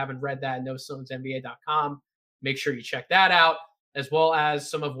Overview. If you haven't read that, NoCeilingsNBA.com, make sure you check that out, as well as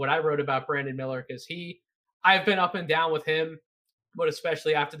some of what I wrote about Brandon Miller, because I've been up and down with him, but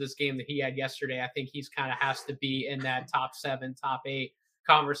especially after this game that he had yesterday, I think he's kind of has to be in that top 7, top 8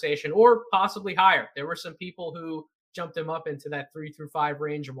 conversation, or possibly higher. There were some people who jumped him up into that 3 through 5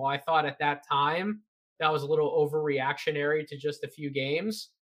 range. And while I thought at that time that was a little overreactionary to just a few games,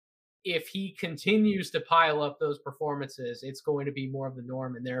 if he continues to pile up those performances, it's going to be more of the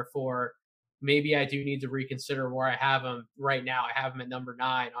norm. And therefore, maybe I do need to reconsider where I have him right now. I have him at number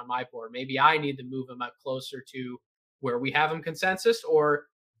 9 on my board. Maybe I need to move him up closer to where we have him consensus, or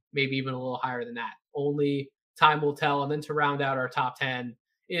maybe even a little higher than that. Only time will tell. And then to round out our top 10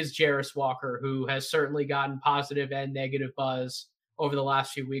 is Jarris Walker, who has certainly gotten positive and negative buzz over the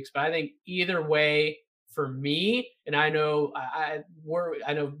last few weeks. But I think either way for me, and I know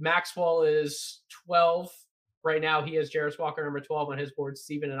I know Maxwell is 12 right now. He has Jarris Walker number 12 on his board.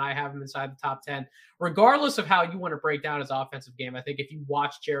 Steven and I have him inside the top 10. Regardless of how you want to break down his offensive game, I think if you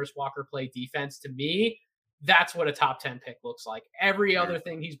watch Jarris Walker play defense, to me, that's what a top 10 pick looks like. Every other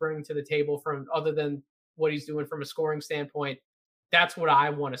thing he's bringing to the table from other than what he's doing from a scoring standpoint, that's what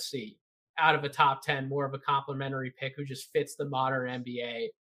I want to see out of a top 10, more of a complimentary pick who just fits the modern NBA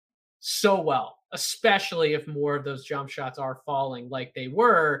so well, especially if more of those jump shots are falling like they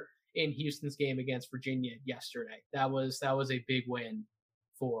were in Houston's game against Virginia yesterday. That was a big win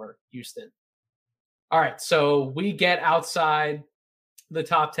for Houston. All right, so we get outside the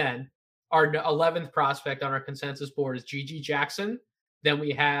top 10. Our 11th prospect on our consensus board is Gigi Jackson. Then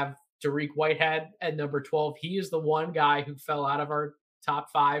we have Dariq Whitehead at number 12. He is the one guy who fell out of our top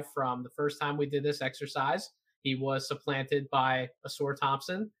 5 from the first time we did this exercise. He was supplanted by Asor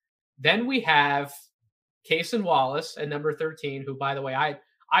Thompson. Then we have Cason Wallace at number 13, who, by the way,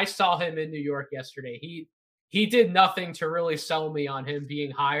 I saw him in New York yesterday. He did nothing to really sell me on him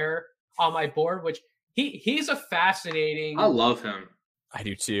being higher on my board, which he's a fascinating. I love him. I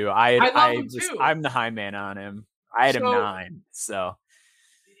do too. I love him too. I'm the high man on him. I had him 9, so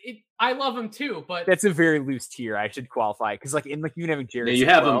I love him too. But that's a very loose tier. I should qualify because, like, in even having Jarris, you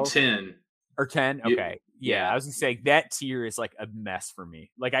have him 10 or 10. Okay, yeah. I was gonna say that tier is like a mess for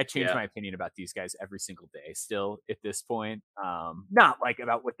me. Like, I change my opinion about these guys every single day. Still at this point, not like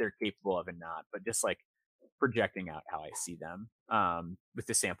about what they're capable of and not, but just like projecting out how I see them. With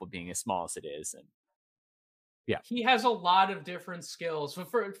the sample being as small as it is, and he has a lot of different skills. So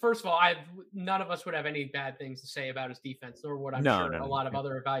first of all, none of us would have any bad things to say about his defense, nor would a lot of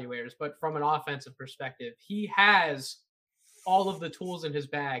other evaluators. But from an offensive perspective, he has all of the tools in his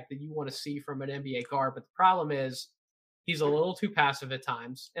bag that you want to see from an NBA guard. But the problem is he's a little too passive at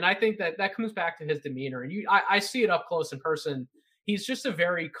times. And I think that comes back to his demeanor. And I see it up close in person. He's just a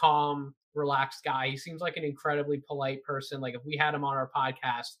very calm, relaxed guy. He seems like an incredibly polite person. Like, if we had him on our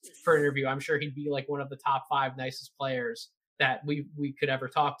podcast for an interview, I'm sure he'd be like one of the top 5 nicest players that we could ever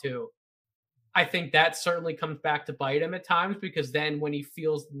talk to. I think that certainly comes back to bite him at times, because then when he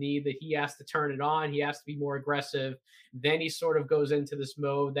feels the need that he has to turn it on, he has to be more aggressive, then he sort of goes into this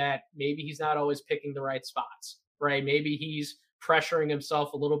mode that maybe he's not always picking the right spots, right? Maybe he's pressuring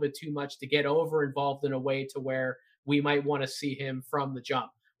himself a little bit too much to get over involved in a way to where we might want to see him from the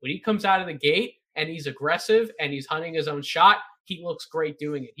jump. When he comes out of the gate and he's aggressive and he's hunting his own shot, he looks great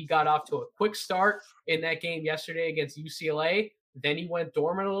doing it. He got off to a quick start in that game yesterday against UCLA. Then he went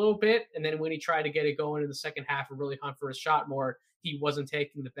dormant a little bit. And then when he tried to get it going in the second half and really hunt for his shot more, he wasn't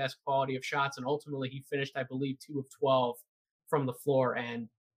taking the best quality of shots. And ultimately he finished, I believe, 2 of 12 from the floor. And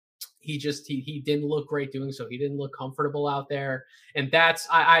he didn't look great doing so. He didn't look comfortable out there. And that's,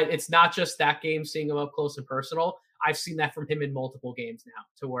 it's not just that game, seeing him up close and personal. I've seen that from him in multiple games now,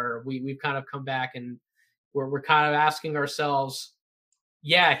 to where we've kind of come back and we're kind of asking ourselves,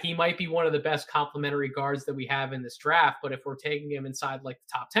 yeah, he might be one of the best complementary guards that we have in this draft, but if we're taking him inside like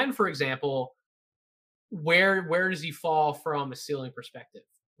the top 10, for example, where does he fall from a ceiling perspective,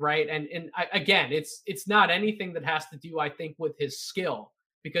 right? And again, it's not anything that has to do, I think, with his skill,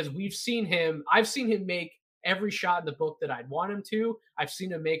 because I've seen him make every shot in the book that I'd want him to. I've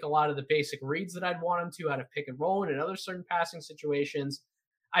seen him make a lot of the basic reads that I'd want him to out of pick and roll and in other certain passing situations.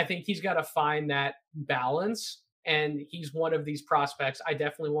 I think he's got to find that balance, and he's one of these prospects I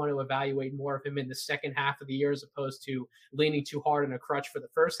definitely want to evaluate more of him in the second half of the year, as opposed to leaning too hard on a crutch for the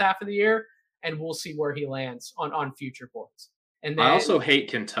first half of the year, and we'll see where he lands on future boards. And then, I also hate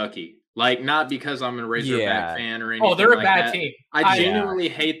Kentucky. Like, not because I'm a Razorback fan or anything. Oh, they're a like bad that. team. I genuinely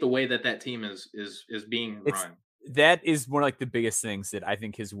hate the way that team is being run. That is one of like the biggest things that I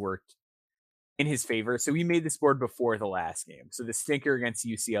think has worked in his favor. So we made this board before the last game. So the stinker against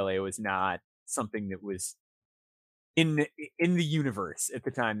UCLA was not something that was in the universe at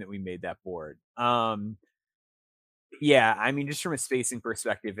the time that we made that board. Yeah, I mean, just from a spacing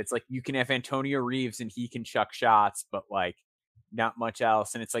perspective, it's like you can have Antonio Reeves and he can chuck shots, but like not much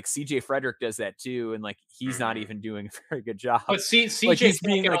else. And it's like CJ Frederick does that too, and like he's not even doing a very good job. But CJ like, he's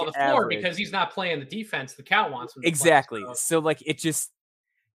being on the floor because he's not playing the defense the Cal wants him to exactly play, so like it just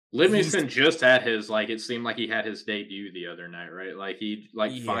Livingston just had his, like, it seemed like he had his debut the other night, right? Like he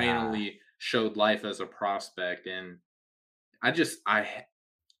finally showed life as a prospect. And as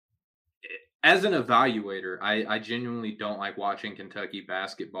an evaluator, I genuinely don't like watching Kentucky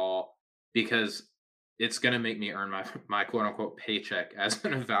basketball, because it's going to make me earn my quote unquote paycheck as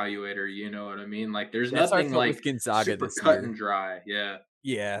an evaluator. You know what I mean? Like, there's nothing like with Gonzaga super this cut year. and dry. Yeah.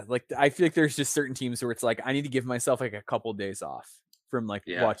 Yeah. Like, I feel like there's just certain teams where it's like, I need to give myself like a couple days off. from like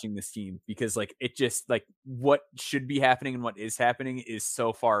watching this team, because like it just like what should be happening and what is happening is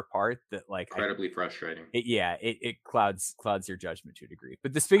so far apart that like incredibly frustrating. It clouds your judgment to a degree.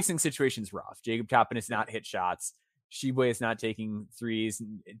 But the spacing situation is rough. Jacob Toppin has not hit shots. Sheboy is not taking threes,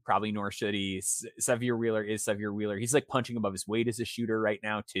 probably nor should he. Sevier Wheeler is Sevier Wheeler. He's like punching above his weight as a shooter right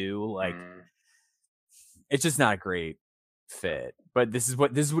now too. Like it's just not a great fit. But this is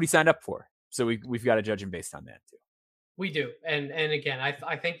what he signed up for. So we've got to judge him based on that too. We do, and again,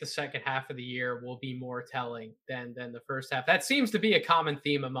 I think the second half of the year will be more telling than the first half. That seems to be a common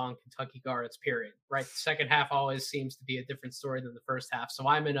theme among Kentucky guards. Period. Right, the second half always seems to be a different story than the first half. So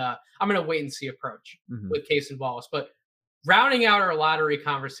I'm in a wait and see approach with Case and Wallace. But rounding out our lottery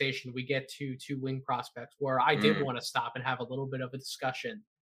conversation, we get to two wing prospects where I did want to stop and have a little bit of a discussion.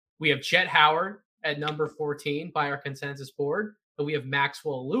 We have Jet Howard at number 14 by our consensus board, and we have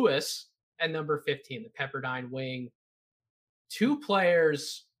Maxwell Lewis at number 15, the Pepperdine wing. Two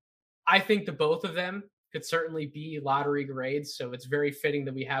players, I think the both of them could certainly be lottery grades, so it's very fitting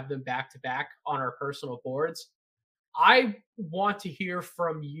that we have them back to back on our personal boards. I want to hear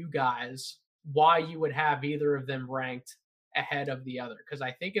from you guys why you would have either of them ranked ahead of the other, because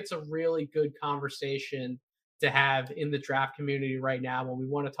I think it's a really good conversation to have in the draft community right now when we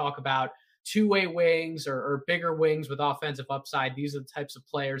want to talk about two-way wings or bigger wings with offensive upside. These are the types of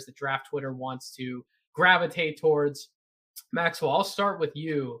players that Draft Twitter wants to gravitate towards. Maxwell, I'll start with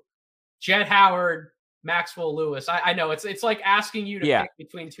you. Jet Howard, Maxwell Lewis. I know it's like asking you to pick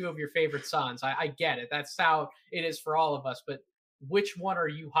between two of your favorite sons. I get it. That's how it is for all of us. But which one are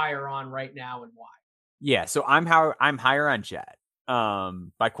you higher on right now and why? Yeah, so I'm higher on Jet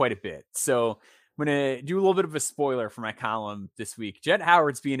by quite a bit. So I'm gonna do a little bit of a spoiler for my column this week. Jet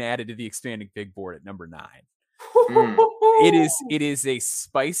Howard's being added to the expanding big board at number 9. It is a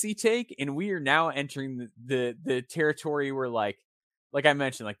spicy take, and we are now entering the territory where like I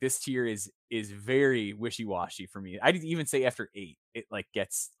mentioned, like this tier is very wishy-washy for me. I'd even say after 8 it like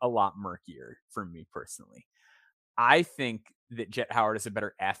gets a lot murkier for me personally. I think that Jet Howard is a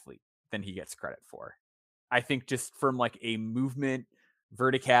better athlete than he gets credit for. I think just from like a movement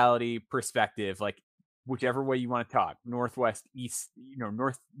verticality perspective, like whichever way you want to talk, northwest, east,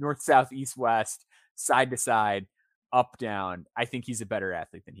 north, south, east, west, side to side, up, down, I think he's a better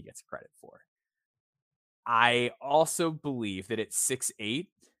athlete than he gets credit for. I also believe that at 6'8"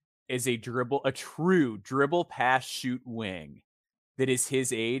 is a true dribble pass shoot wing that is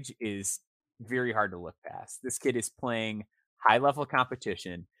his age is very hard to look past. This kid is playing high level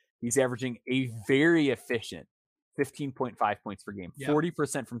competition. He's averaging a very efficient 15.5 points per game,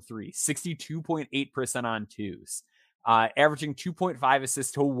 40% from 3, 62.8% on 2s, averaging 2.5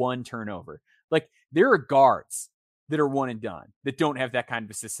 assists to 1 turnover. Like there are guards that are one and done that don't have that kind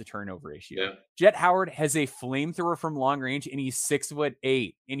of assist to turnover ratio. Yeah. Jet Howard has a flamethrower from long range, and he's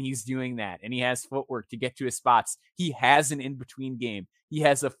 6'8", and he's doing that, and he has footwork to get to his spots. He has an in-between game. He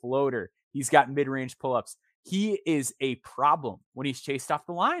has a floater. He's got mid-range pull-ups. He is a problem when he's chased off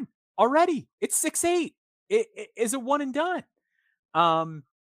the line already. It's 6'8". It is a one and done. Now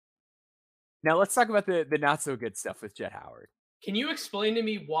let's talk about the not so good stuff with Jet Howard. Can you explain to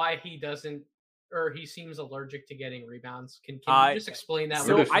me why he doesn't, or he seems allergic to getting rebounds? Can you just explain that?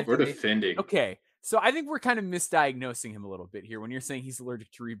 So we're defending. Okay. So I think we're kind of misdiagnosing him a little bit here when you're saying he's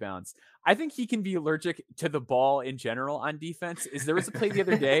allergic to rebounds. I think he can be allergic to the ball in general on defense. There was a play the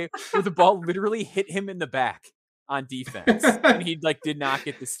other day where the ball literally hit him in the back on defense and he like did not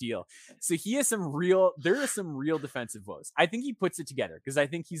get the steal. So there are some real defensive woes. I think he puts it together because I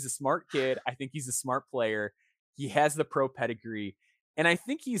think he's a smart kid. I think he's a smart player. He has the pro pedigree. And I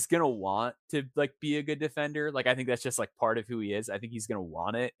think he's going to want to like be a good defender. Like, I think that's just like part of who he is. I think he's going to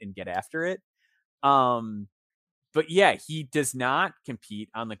want it and get after it. But yeah, he does not compete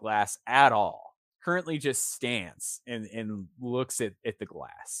on the glass at all. Currently just stands and looks at the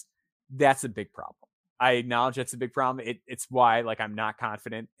glass. That's a big problem. I acknowledge that's a big problem. It's why like I'm not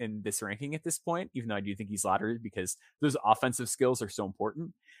confident in this ranking at this point, even though I do think he's lottery because those offensive skills are so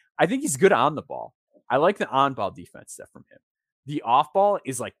important. I think he's good on the ball. I like the on-ball defense stuff from him. The off-ball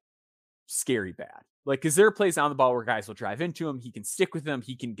is like scary bad. Like, because there are plays on the ball where guys will drive into him. He can stick with them.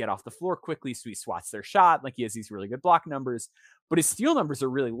 He can get off the floor quickly, so he swats their shot. Like, he has these really good block numbers, but his steal numbers are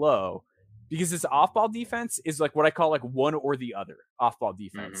really low because his off-ball defense is like what I call like one or the other off-ball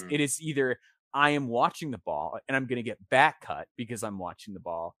defense. Mm-hmm. It is either I am watching the ball and I'm going to get back cut because I'm watching the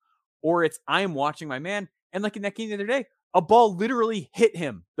ball, or it's I am watching my man. And like in that game the other day, a ball literally hit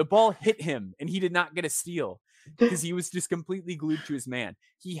him. The ball hit him and he did not get a steal because he was just completely glued to his man.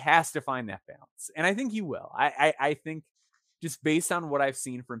 He has to find that balance. And I think he will. I think just based on what I've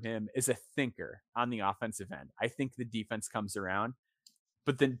seen from him as a thinker on the offensive end, I think the defense comes around.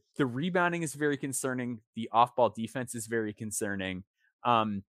 but then the rebounding is very concerning. The off-ball defense is very concerning.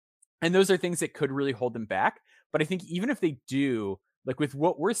 And those are things that could really hold them back. But I think even if they do, like with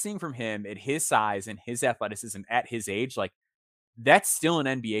what we're seeing from him at his size and his athleticism at his age, like that's still an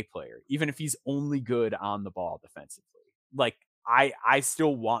NBA player, even if he's only good on the ball defensively. Like I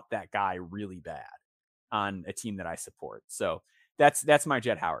still want that guy really bad on a team that I support. So that's my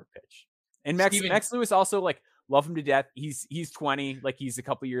Jet Howard pitch. And Max Lewis also, like, love him to death. He's 20, like he's a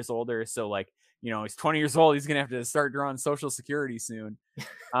couple years older. So like, he's 20 years old. He's gonna have to start drawing Social Security soon.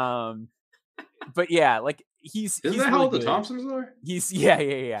 But yeah, like he's Isn't that really how old the good. Thompsons are?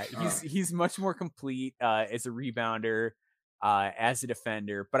 Yeah. He's much more complete as a rebounder, as a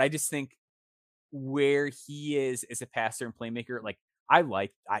defender. But I just think where he is as a passer and playmaker, like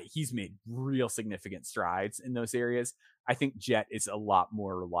he's made real significant strides in those areas. I think Jet is a lot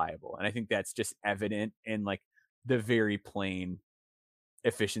more reliable, and I think that's just evident in like the very plain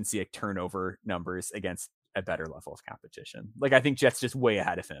efficiency, like turnover numbers against a better level of competition. Like I think Jet's just way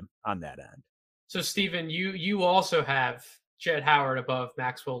ahead of him on that end. So Steven, you also have Jet Howard above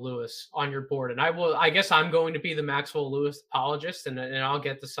Maxwell Lewis on your board, and I guess I'm going to be the Maxwell Lewis apologist, and I'll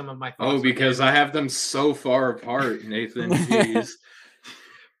get to some of my thoughts. Oh, because I have them so far apart, Nathan. Jeez.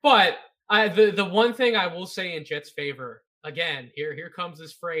 But the one thing I will say in Jet's favor, again, here comes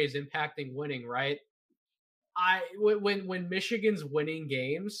this phrase, impacting winning, right? When Michigan's winning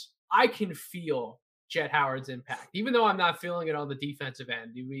games, I can feel Jet Howard's impact, even though I'm not feeling it on the defensive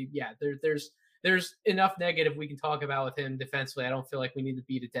end. There's enough negative we can talk about with him defensively. I don't feel like we need to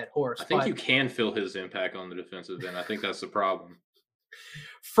beat a dead horse. I think you can feel his impact on the defensive end. I think that's the problem.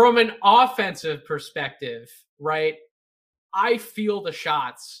 From an offensive perspective, right, I feel the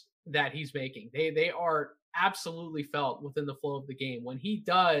shots that he's making. They are absolutely felt within the flow of the game. When he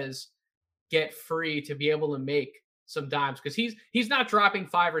does get free to be able to make some dimes, because he's not dropping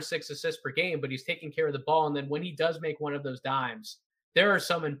 5 or 6 assists per game, but he's taking care of the ball. And then when he does make one of those dimes, there are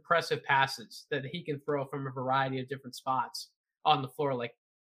some impressive passes that he can throw from a variety of different spots on the floor. Like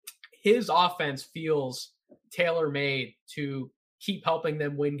his offense feels tailor-made to keep helping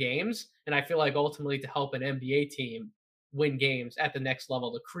them win games. And I feel like ultimately to help an NBA team win games at the next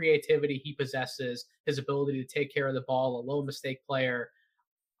level, the creativity he possesses, his ability to take care of the ball, a low mistake player.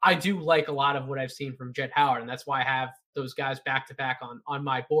 I do like a lot of what I've seen from Jet Howard, and that's why I have those guys back to back on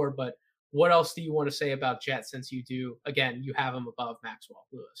my board. But what else do you want to say about Jet, since you have him above Maxwell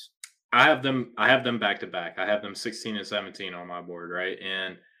Lewis? I have them back to back. I have them 16 and 17 on my board, right?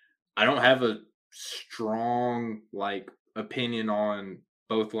 And I don't have a strong opinion on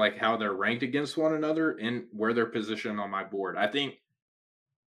both how they're ranked against one another and where they're positioned on my board. I think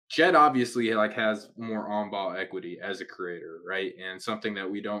Jet obviously has more on-ball equity as a creator, right? And something that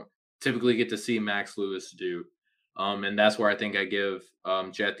we don't typically get to see Max Lewis do. And that's where I think I give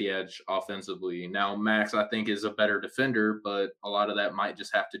Jet the edge offensively. Now, Max, I think, is a better defender, but a lot of that might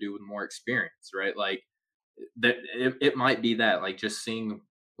just have to do with more experience, right? Like that, it might be that, just seeing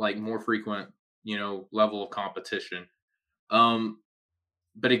more frequent, level of competition.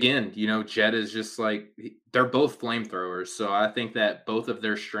 But again, Jet is just they're both flamethrowers. So I think that both of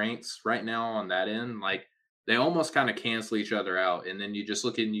their strengths right now on that end, they almost kind of cancel each other out. And then you just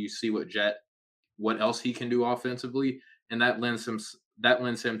look and you see what else he can do offensively. And that lends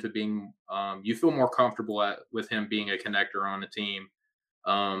him to being, you feel more comfortable with him being a connector on a team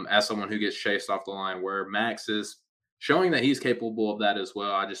as someone who gets chased off the line, where Max is showing that he's capable of that as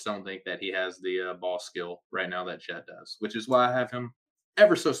well. I just don't think that he has the ball skill right now that Jet does, which is why I have him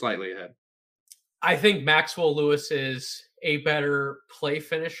ever so slightly ahead. I think Maxwell Lewis is a better play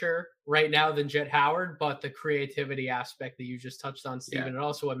finisher right now than Jet Howard, but the creativity aspect that you just touched on, Steven, and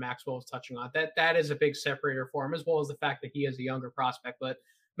also what Maxwell was touching on, that is a big separator for him, as well as the fact that he is a younger prospect. But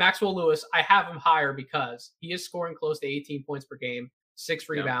Maxwell Lewis, I have him higher because he is scoring close to 18 points per game, 6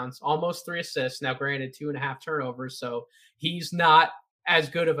 rebounds, almost 3 assists. Now, granted, 2.5 turnovers, so he's not as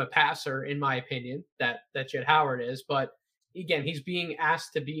good of a passer, in my opinion, that Jet Howard is. But again, he's being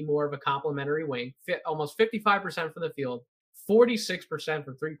asked to be more of a complementary wing, almost 55% from the field, 46%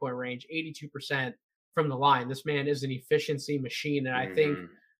 from three-point range, 82% from the line. This man is an efficiency machine. And I think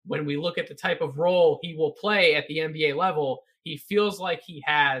when we look at the type of role he will play at the NBA level, he feels like he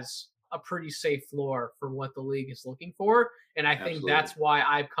has a pretty safe floor for what the league is looking for. And I think that's why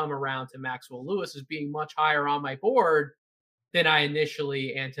I've come around to Maxwell Lewis as being much higher on my board than I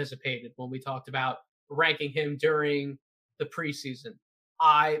initially anticipated when we talked about ranking him during the preseason.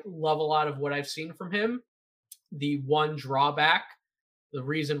 I love a lot of what I've seen from him. The one drawback, the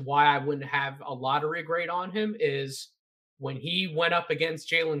reason why I wouldn't have a lottery grade on him, is when he went up against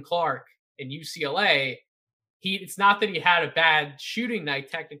Jalen Clark in UCLA, it's not that he had a bad shooting night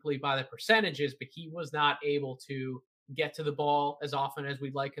technically by the percentages, but he was not able to get to the ball as often as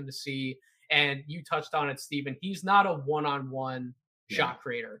we'd like him to see. And you touched on it, Steven. He's not a one-on-one shot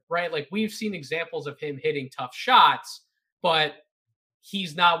creator, right? Like we've seen examples of him hitting tough shots, but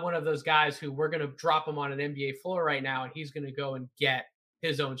he's not one of those guys who we're going to drop him on an NBA floor right now and he's going to go and get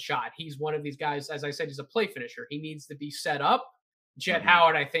his own shot. He's one of these guys, as I said, he's a play finisher. He needs to be set up. Jet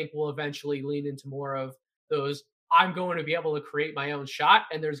Howard, I think, will eventually lean into more of those. I'm going to be able to create my own shot,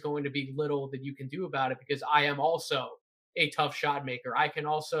 and there's going to be little that you can do about it because I am also a tough shot maker. I can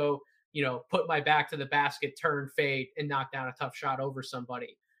also, put my back to the basket, turn, fade, and knock down a tough shot over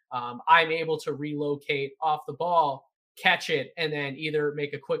somebody. I'm able to relocate off the ball, catch it, and then either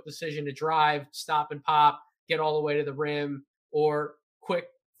make a quick decision to drive, stop and pop, get all the way to the rim, or quick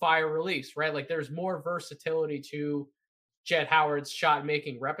fire release, right? Like there's more versatility to Jet Howard's shot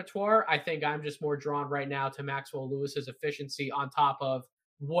making repertoire. I think I'm just more drawn right now to Maxwell Lewis's efficiency on top of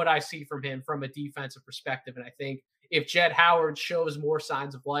what I see from him from a defensive perspective. And I think if Jet Howard shows more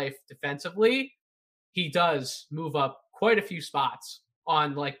signs of life defensively, he does move up quite a few spots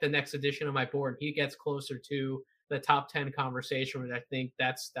on like the next edition of my board. He gets closer to the top 10 conversation, and I think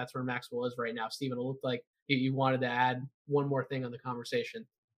that's where Maxwell is right now. Steven, it looked like you wanted to add one more thing on the conversation.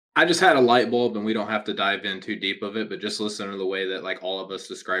 I just had a light bulb, and we don't have to dive in too deep of it, but just listen to the way that like all of us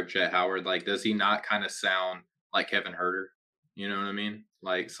describe Jet Howard. Like, does he not kind of sound like Kevin Huerter? You know what I mean?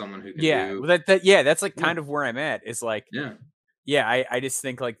 Like someone who can do. That's like kind of where I'm at. Is like, I just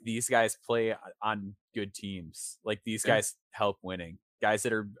think like these guys play on good teams. Like these guys help winning. Guys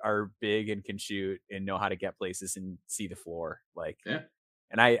that are big and can shoot and know how to get places and see the floor. Like,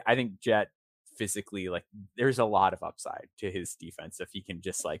 and I think Jet physically, like there's a lot of upside to his defense if he can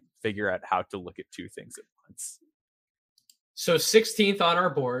just like figure out how to look at two things at once. So 16th on our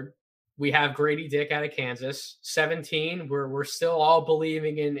board, we have Grady Dick out of Kansas. 17, we're still all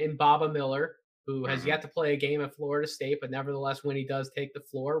believing in Baba Miller, who has yet to play a game at Florida State, but nevertheless, when he does take the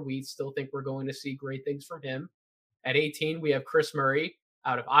floor, we still think we're going to see great things from him. At 18, we have Chris Murray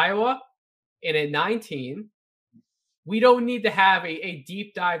out of Iowa. And at 19, we don't need to have a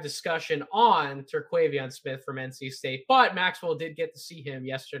deep dive discussion on Terquavion Smith from NC State, but Maxwell did get to see him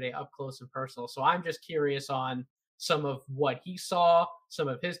yesterday up close and personal. So I'm just curious on some of what he saw, some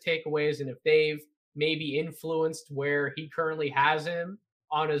of his takeaways, and if they've maybe influenced where he currently has him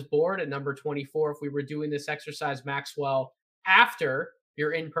on his board at number 24. If we were doing this exercise, Maxwell, after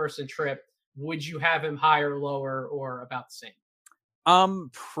your in-person trip, would you have him higher, lower, or about the same?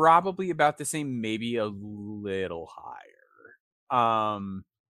 Probably about the same, maybe a little higher.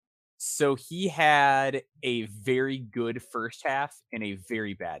 So he had a very good first half and a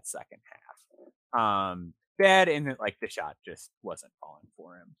very bad second half. Bad in that like the shot just wasn't falling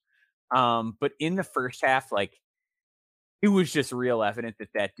for him. But in the first half, like it was just real evident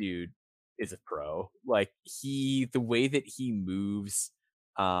that dude is a pro. Like the way that he moves,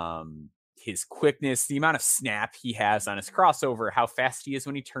 his quickness, the amount of snap he has on his crossover, how fast he is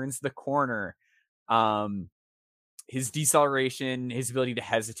when he turns the corner, his deceleration, his ability to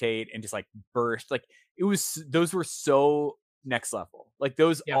hesitate and just like burst, like those were so next level. Like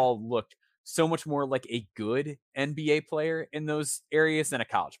those all looked so much more like a good NBA player in those areas than a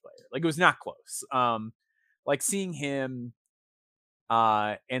college player. Like it was not close. Like seeing him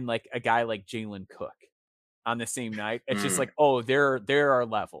and like a guy like Jalen Cook on the same night, it's just like, oh, there are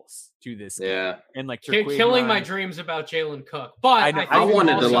levels to this game. And like killing my dreams about Jalen Cook, but I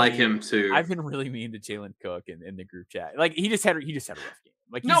wanted to like him too. I've been really mean to Jalen Cook in the group chat. Like he just had a rough game.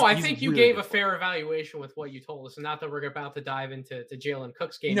 Like no, I think you gave a fair evaluation with what you told us, and not that we're about to dive into Jalen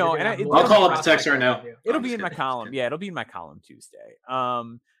Cook's game. No, and I'll call up the text right now. It'll be in my column. Yeah, it'll be in my column Tuesday.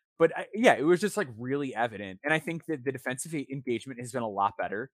 But it was just like really evident, and I think that the defensive engagement has been a lot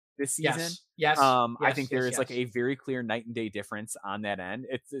better this season. Yes. I think there is like a very clear night and day difference on that end.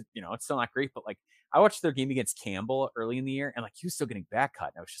 It's it's still not great, but like I watched their game against Campbell early in the year, and like he was still getting back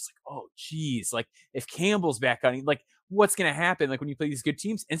cut, and I was just like, oh geez, like if Campbell's back cutting, like what's gonna happen? Like when you play these good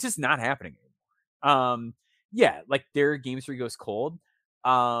teams, and it's just not happening anymore. Like there are games where he goes cold.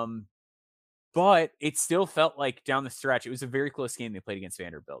 But it still felt like down the stretch, it was a very close game they played against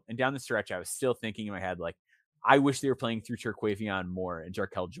Vanderbilt. And down the stretch, I was still thinking in my head, like, I wish they were playing through Terquavion more and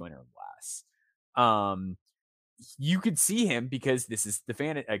Jarkel Joyner less. You could see him because this is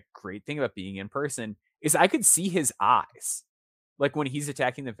a great thing about being in person is I could see his eyes, like when he's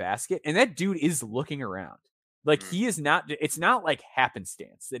attacking the basket, and that dude is looking around. Like he is not, it's not like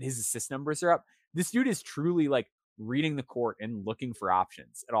happenstance that his assist numbers are up. This dude is truly like reading the court and looking for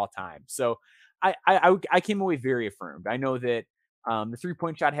options at all times. So I came away very affirmed. I know that The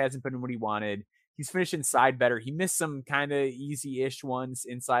 3-point shot hasn't been what he wanted. He's finished inside better. He missed some kind of easy-ish ones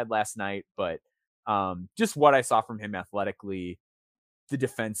inside last night, but just what I saw from him athletically, the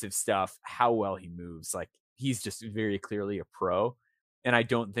defensive stuff, how well he moves, like he's just very clearly a pro. And I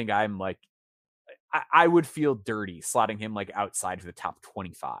don't think I'm like, I would feel dirty slotting him like outside of the top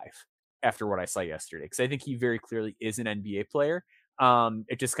 25 after what I saw yesterday, because I think he very clearly is an NBA player.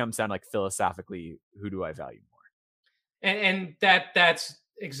 It just comes down like philosophically, who do I value more? And that's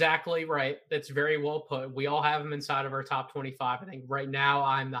exactly right. That's very well put. We all have him inside of our top 25. I think right now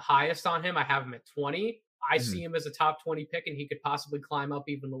I'm the highest on him. I have him at 20. I see him as a top 20 pick, and he could possibly climb up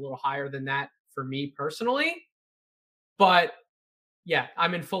even a little higher than that for me personally. But yeah,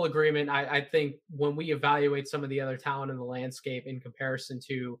 I'm in full agreement. I think when we evaluate some of the other talent in the landscape in comparison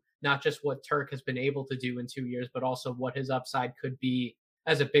to not just what Turk has been able to do in 2 years, but also what his upside could be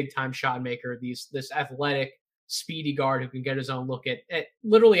as a big time shot maker, this athletic, speedy guard who can get his own look at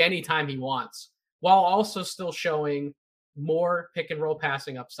literally any time he wants, while also still showing more pick and roll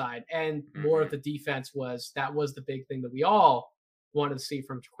passing upside and more of the defense was the big thing that we all wanted to see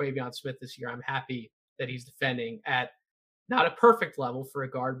from Jaquavion Smith this year. I'm happy that he's defending at not a perfect level for a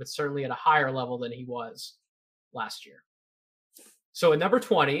guard, but certainly at a higher level than he was last year. So at number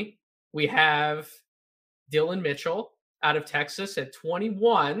 20, we have Dylan Mitchell out of Texas at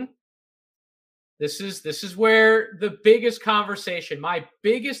 21. This is where the biggest conversation, my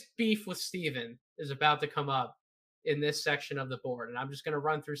biggest beef with Steven is about to come up in this section of the board. And I'm just going to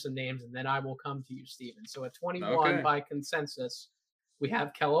run through some names and then I will come to you, Steven. So at 21, by consensus, we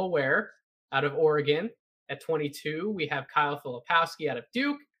have Kello Ware out of Oregon. At 22, we have Kyle Filipowski out of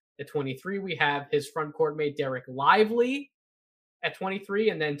Duke. At 23, we have his front court mate, Derek Lively at 23.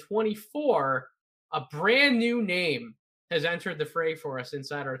 And then 24, a brand new name has entered the fray for us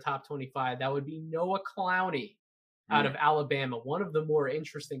inside our top 25. That would be Noah Clowney out of Alabama, one of the more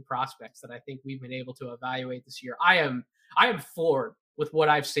interesting prospects that I think we've been able to evaluate this year. I am floored with what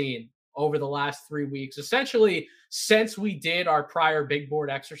I've seen over the last 3 weeks. Essentially, since we did our prior big board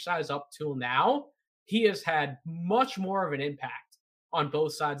exercise up till now, he has had much more of an impact on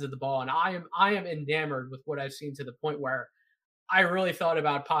both sides of the ball. And I am enamored with what I've seen to the point where I really thought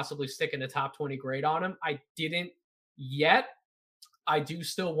about possibly sticking a top 20 grade on him. I didn't yet. I do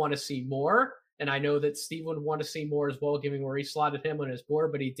still want to see more. And I know that Steve would want to see more as well, given where he slotted him on his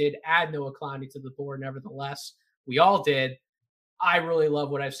board, but he did add Noah Clowney to the board nevertheless. We all did. I really love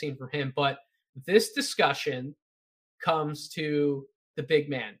what I've seen from him. But this discussion comes to the big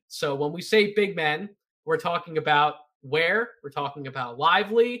man. So when we say big men, we're talking about Ware, we're talking about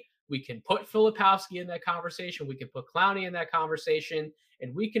Lively. We can put Filipowski in that conversation. We can put Clowney in that conversation.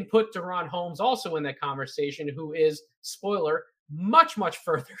 And we can put Deron Holmes also in that conversation, who is, spoiler, much, much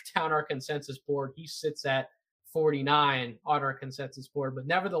further down our consensus board. He sits at 49 on our consensus board. But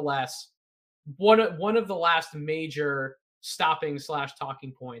nevertheless, one of the last major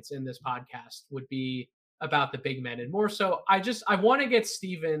stopping/talking points in this podcast would be about the big men. And more so, I want to get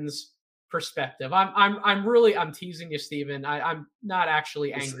Steven's perspective. I'm teasing you, Steven. I'm not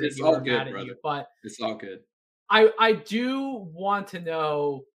actually angry at you or mad at you, but it's all good. I do want to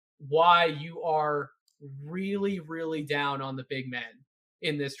know why you are really, really down on the big men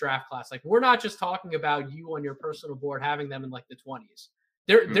in this draft class. Like, we're not just talking about you on your personal board having them in like the 20s.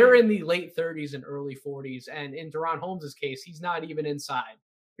 They're in the late 30s and early 40s. And in Deron Holmes' case, he's not even inside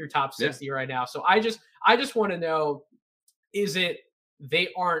your top 60 right now. So I just want to know, is it they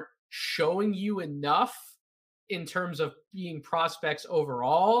aren't showing you enough in terms of being prospects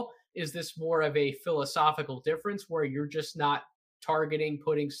overall? Is this more of a philosophical difference where you're just not targeting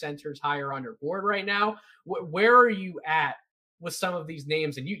putting centers higher on your board right now? Where are you at with some of these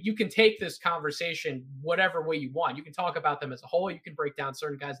names? And you can take this conversation whatever way you want. You can talk about them as a whole. You can break down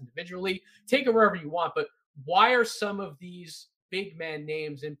certain guys individually. Take it wherever you want. But why are some of these big man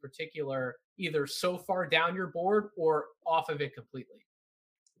names in particular either so far down your board or off of it completely?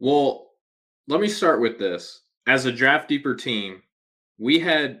 Well, let me start with this. As a draft deeper team, we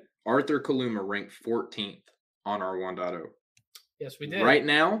had Arthur Kaluma ranked 14th on our 1.0. Yes, we did. Right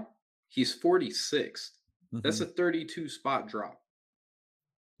now, he's 46th. That's a 32 spot drop.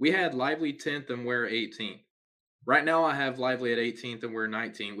 We had Lively 10th and Ware 18th. Right now, I have Lively at 18th and Ware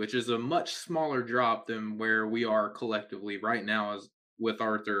 19th, which is a much smaller drop than where we are collectively right now as with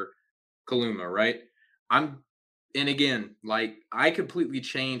Arthur Kaluma, right? And again, like, I completely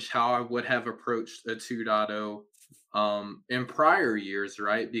changed how I would have approached a 2.0 in prior years,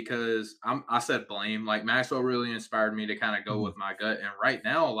 right? Because I said blame. Like, Maxwell really inspired me to kind of go with my gut. And right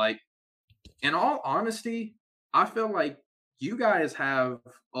now, like, in all honesty, I feel like you guys have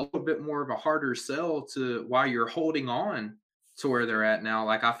a little bit more of a harder sell to why you're holding on to where they're at now.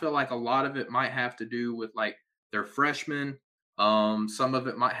 Like, I feel like a lot of it might have to do with like their freshmen. Some of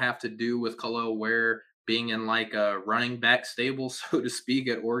it might have to do with Khalil Ware being in like a running back stable, so to speak,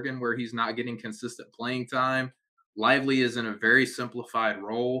 at Oregon, where he's not getting consistent playing time. Lively is in a very simplified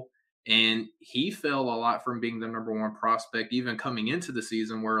role, and he fell a lot from being the number one prospect, even coming into the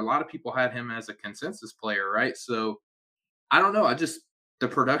season, where a lot of people had him as a consensus player, right? So I don't know. The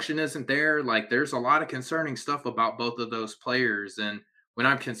production isn't there. Like, there's a lot of concerning stuff about both of those players. And when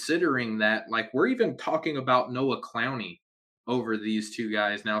I'm considering that, like, we're even talking about Noah Clowney over these two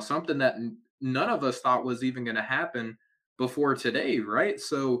guys now, something that none of us thought was even going to happen before today, right?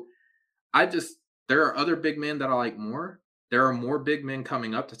 So I just there are other big men that I like more. There are more big men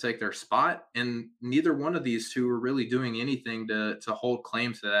coming up to take their spot, and neither one of these two are really doing anything to hold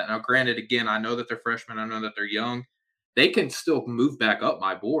claim to that. Now, granted, again, I know that they're freshmen, I know that they're young. They can still move back up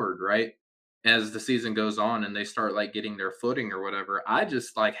my board, right? As the season goes on and they start like getting their footing or whatever. I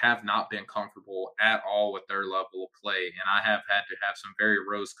just like have not been comfortable at all with their level of play. And I have had to have some very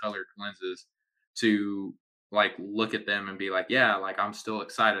rose colored lenses to like look at them and be like, yeah, like I'm still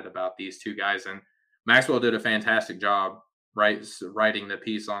excited about these two guys. And Maxwell did a fantastic job, right? Writing the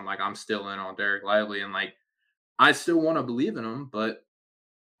piece on like I'm still in on Derek Lively, and like I still want to believe in him, but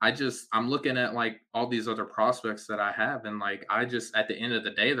I'm looking at like all these other prospects that I have, and like at the end of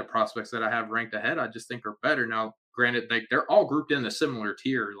the day, the prospects that I have ranked ahead, I just think are better. Now, granted, they're all grouped in a similar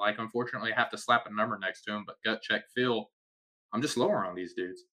tier. Like, unfortunately, I have to slap a number next to them, but gut check feel, I'm just lower on these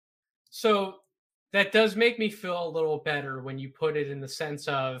dudes. So that does make me feel a little better when you put it in the sense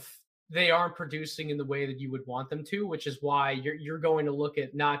of they aren't producing in the way that you would want them to, which is why you're going to look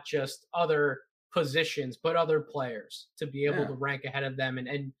at not just other positions but other players to be able to rank ahead of them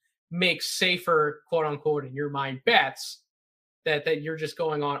and make safer, quote unquote, in your mind, bets that you're just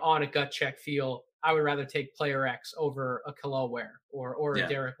going on a gut check feel. I would rather take player X over a Khalil Ware or a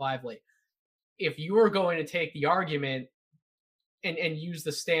Derek Lively. If you are going to take the argument and use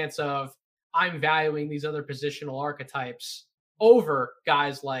the stance of I'm valuing these other positional archetypes over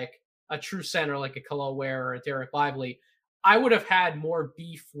guys like a true center like a Khalil Ware or a Derek Lively, I would have had more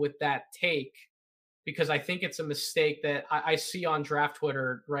beef with that take because I think it's a mistake that I see on draft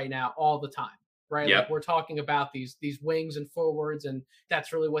Twitter right now all the time. Right, Yep. like we're talking about these wings and forwards, and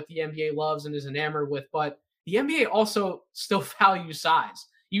that's really what the NBA loves and is enamored with. But the NBA also still values size.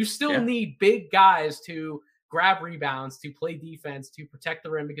 You still need big guys to grab rebounds, to play defense, to protect the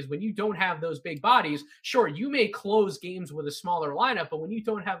rim, because when you don't have those big bodies, sure, you may close games with a smaller lineup, but when you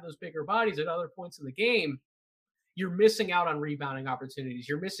don't have those bigger bodies at other points in the game, you're missing out on rebounding opportunities.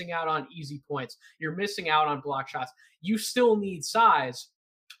 You're missing out on easy points. You're missing out on block shots. You still need size.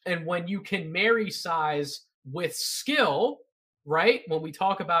 And when you can marry size with skill, right? When we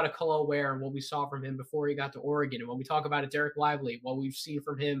talk about a Khalil Ware and what we saw from him before he got to Oregon, and when we talk about a Derek Lively, what we've seen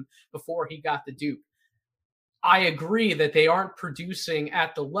from him before he got to Duke, I agree that they aren't producing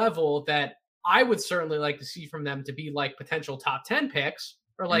at the level that I would certainly like to see from them to be like potential top 10 picks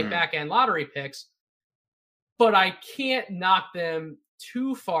or like back end lottery picks. But I can't knock them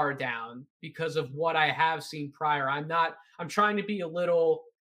too far down because of what I have seen prior. I'm trying to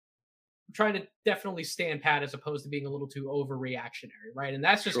definitely stand pat as opposed to being a little too overreactionary, right? And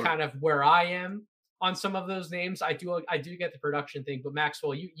that's just kind of where I am on some of those names. I do get the production thing, but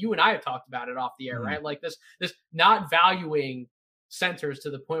Maxwell, you and I have talked about it off the air, right? Like this not valuing centers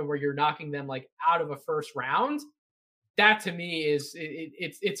to the point where you're knocking them like out of a first round. That to me is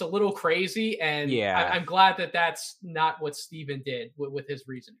it's a little crazy, and I'm glad that that's not what Steven did with his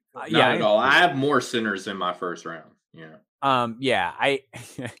reasoning. Not at all. I have more centers in my first round. I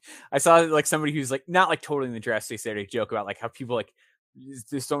I saw like somebody who's like not like totally in the draft space there to joke about like how people like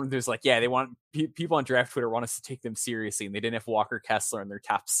there's like they want people on draft Twitter want us to take them seriously, and they didn't have Walker Kessler in their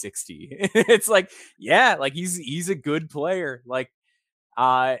top 60. It's like like he's a good player. Like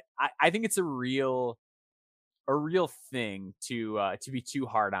I think it's a real thing to be too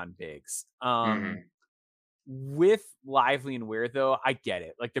hard on bigs. With Lively and Ware, though, I get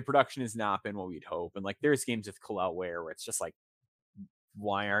it. Like the production has not been what we'd hope, and like there's games with Khalil Ware where it's just like,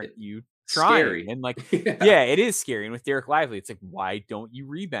 why aren't you trying? Scary. And like, it is scary. And with Derek Lively, it's like, why don't you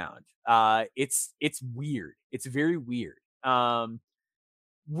rebound? It's weird. It's very weird.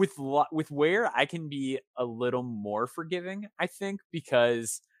 With Ware, I can be a little more forgiving, I think,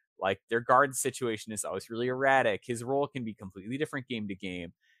 because like their guard situation is always really erratic. His role can be completely different game to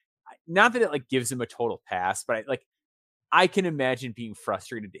game. Not that it like gives him a total pass, but I can imagine being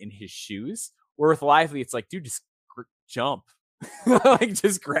frustrated in his shoes. Where with Lively, it's like, dude, just jump, like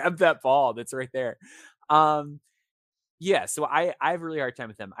just grab that ball that's right there. Yeah, so I have a really hard time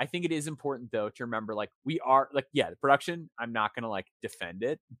with them. I think it is important though to remember, like, we are like, yeah, the production, I'm not gonna like defend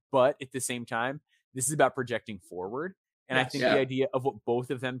it, but at the same time, this is about projecting forward. And I Yes. think the Yeah. idea of what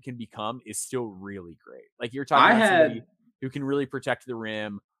both of them can become is still really great. Like you're talking I about somebody had who can really protect the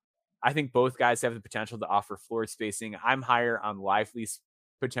rim. I think both guys have the potential to offer floor spacing. I'm higher on Lively's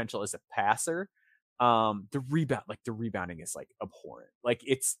potential as a passer. The rebounding is like abhorrent. Like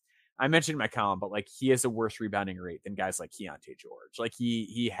I mentioned in my column, but like he has a worse rebounding rate than guys like Keontae George. Like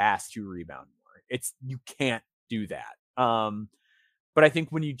he has to rebound more. You can't do that. But I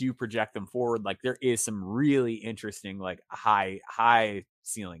think when you do project them forward, like there is some really interesting, like high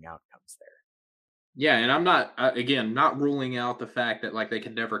ceiling outcomes there. Yeah, and I'm not again not ruling out the fact that like they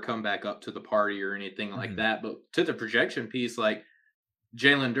could never come back up to the party or anything like that. But to the projection piece, like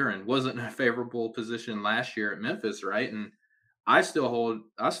Jalen Duren wasn't in a favorable position last year at Memphis, right? And I still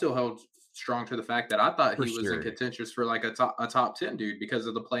held strong to the fact that I thought For he was in sure. contentious for like a top 10 dude because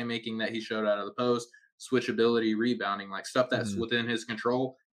of the playmaking that he showed out of the post, switchability, rebounding, like stuff that's within his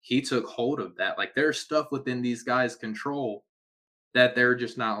control. He took hold of that. Like there's stuff within these guys' control that they're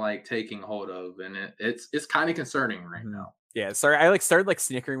just not like taking hold of, and it's kind of concerning right now. Yeah, sorry, I like started like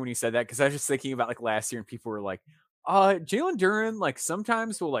snickering when you said that because I was just thinking about like last year and people were like, Jalen Duren like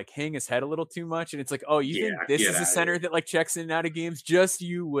sometimes will like hang his head a little too much, and it's like, oh, you Yeah, think this get is a out of center here. that like checks in and out of games? Just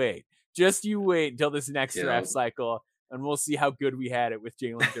you wait until this next You draft know, cycle, and we'll see how good we had it with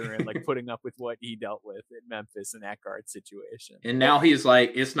Jalen Duren like putting up with what he dealt with at Memphis in that guard situation. and now he's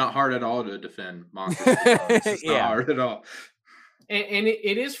like, it's not hard at all to defend Montrezl Harrell. It's just not Yeah. hard at all. And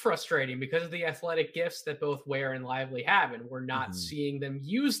it is frustrating because of the athletic gifts that both Ware and Lively have, and we're not seeing them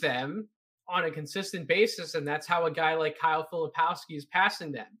use them on a consistent basis. And that's how a guy like Kyle Filipowski is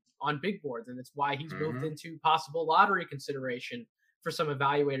passing them on big boards. And it's why he's moved into possible lottery consideration for some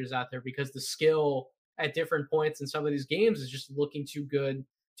evaluators out there, because the skill at different points in some of these games is just looking too good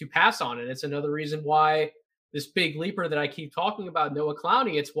to pass on. And it's another reason why this big leaper that I keep talking about, Noah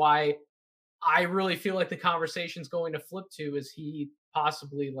Clowney, it's why I really feel like the conversation's going to flip to, is he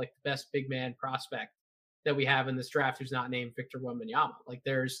possibly like the best big man prospect that we have in this draft who's not named Victor Wembanyama? Like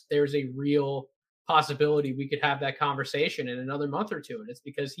there's a real possibility we could have that conversation in another month or two. And it's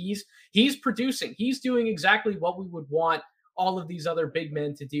because he's producing. He's doing exactly what we would want all of these other big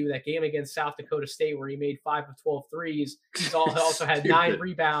men to do. That game against South Dakota State where he made 5 of 12 threes. He's also had 9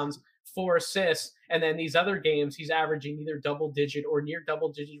 rebounds, 4 assists. And then these other games, he's averaging either double digit or near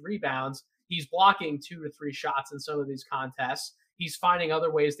double digit rebounds. He's blocking 2 to 3 shots in some of these contests. He's finding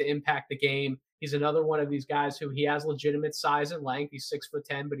other ways to impact the game. He's another one of these guys who he has legitimate size and length. He's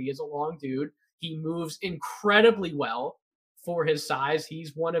 6'10", but he is a long dude. He moves incredibly well for his size.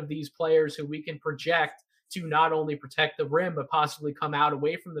 He's one of these players who we can project to not only protect the rim, but possibly come out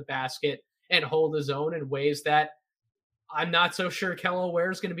away from the basket and hold his own in ways that I'm not so sure Kello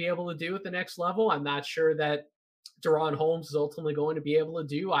Ware is going to be able to do at the next level. I'm not sure that Deron Holmes is ultimately going to be able to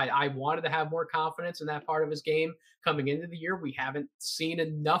do. I wanted to have more confidence in that part of his game coming into the year. We haven't seen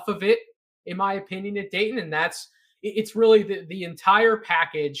enough of it, in my opinion, at Dayton. And it's really the entire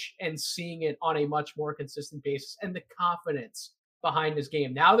package and seeing it on a much more consistent basis and the confidence behind his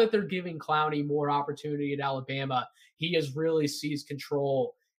game. Now that they're giving Clowney more opportunity at Alabama, he has really seized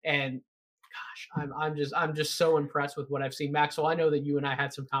control. And gosh, I'm just so impressed with what I've seen. Maxwell, I know that you and I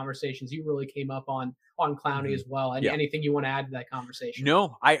had some conversations. You really came up on Clowney as well. And anything you want to add to that conversation?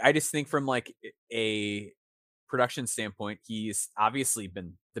 No, I just think from like a production standpoint, he's obviously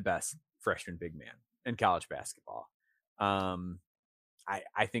been the best freshman big man in college basketball.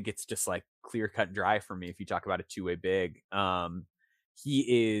 I think it's just like clear cut and dry for me. If you talk about a two-way big,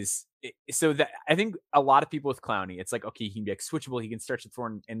 he is so that I think a lot of people with Clowney, it's like, okay, he can be like switchable. He can stretch the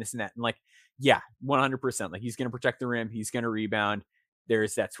floor and this and that. And like, yeah, 100%. Like he's going to protect the rim. He's going to rebound.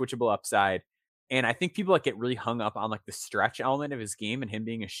 There's that switchable upside. And I think people like get really hung up on like the stretch element of his game and him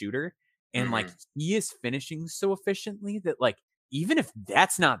being a shooter. And like, he is finishing so efficiently that like, even if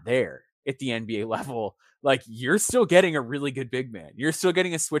that's not there at the NBA level, like you're still getting a really good big man. You're still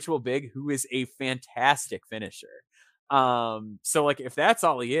getting a switchable big who is a fantastic finisher. So like if that's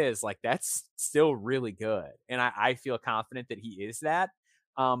all he is, like that's still really good. And I feel confident that he is that.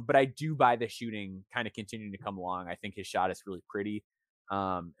 But I do buy the shooting kind of continuing to come along. I think his shot is really pretty.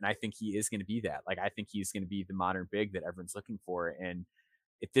 And I think he is going to be that. Like I think he's going to be the modern big that everyone's looking for. And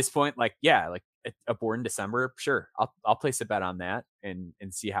at this point, like, yeah, like a board in December, sure. I'll place a bet on that and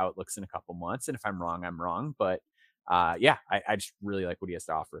see how it looks in a couple months. And if I'm wrong, I'm wrong. But yeah, I just really like what he has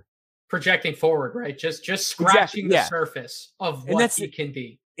to offer. Projecting forward, right? Just scratching the surface of what he can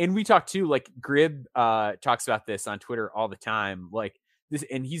be. And we talk too, like Grib talks about this on Twitter all the time. Like this,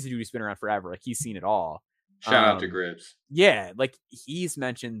 and he's a dude who's been around forever. Like he's seen it all. Shout out to Gribbs. Yeah, like he's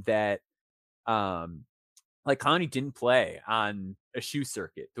mentioned that like Clowney didn't play on a shoe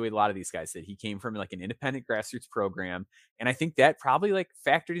circuit the way a lot of these guys did. He came from like an independent grassroots program. And I think that probably like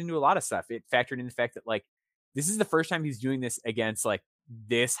factored into a lot of stuff. It factored in the fact that like this is the first time he's doing this against like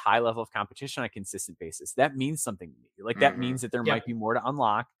this high level of competition on a consistent basis. That means something to me. Like that means that there might be more to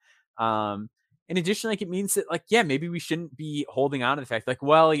unlock. In addition, like it means that like, yeah, maybe we shouldn't be holding on to the fact like,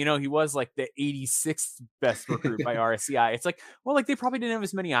 well, you know, he was like the 86th best recruit by RSCI. It's like, well, like they probably didn't have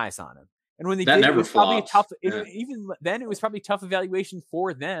as many eyes on him. And when they did, it was probably a tough, even then it was probably a tough evaluation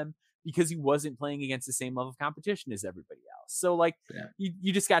for them because he wasn't playing against the same level of competition as everybody else. So like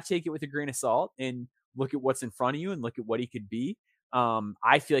you just got to take it with a grain of salt and look at what's in front of you and look at what he could be.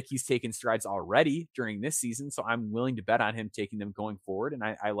 I feel like he's taken strides already during this season, so I'm willing to bet on him taking them going forward. And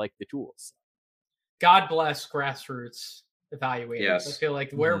I like the tools. God bless grassroots evaluators. Yes. I feel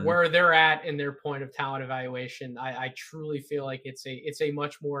like where they're at in their point of talent evaluation, I truly feel like it's a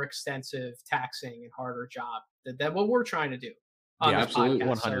much more extensive, taxing, and harder job than what we're trying to do on this absolutely,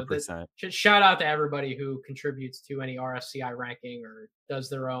 podcast. 100%. So shout out to everybody who contributes to any RSCI ranking or does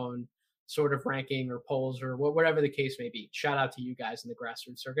their own sort of ranking or polls or whatever the case may be. Shout out to you guys in the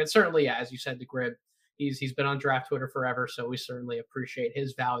grassroots circuit. Certainly, yeah, as you said, the Grib, he's been on Draft Twitter forever, so we certainly appreciate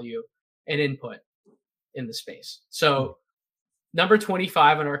his value and input in the space. So number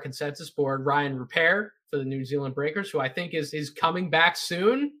 25 on our consensus board, Ryan Repair for the New Zealand Breakers, who I think is coming back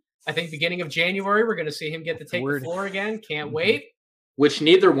soon. I think beginning of January, we're going to see him get to take the floor again. Can't wait. Which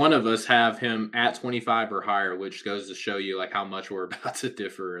neither one of us have him at 25 or higher, which goes to show you like how much we're about to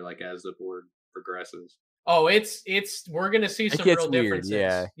differ like as the board progresses. Oh, we're going to see some real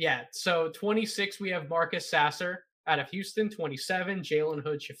differences. Yeah. So 26, we have Marcus Sasser out of Houston. 27, Jalen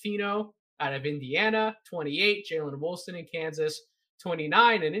Hood-Schifino out of Indiana. 28, Jalen Woolston in Kansas.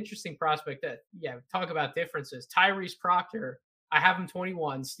 29, an interesting prospect that, talk about differences. Tyrese Proctor, I have him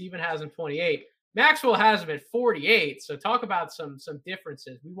 21. Steven has him 28. Maxwell has him at 48. So talk about some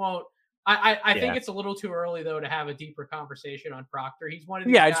differences. We won't. I think it's a little too early though to have a deeper conversation on Proctor. He's one of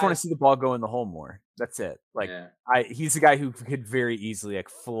these guys. I just want to see the ball go in the hole more. That's it. Like he's a guy who could very easily like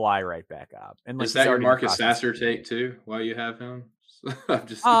fly right back up. And like, is that your Marcus Sasser take too? While you have him, I'm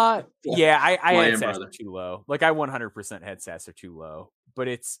just I had Sasser too low. Like I 100% had Sasser too low. But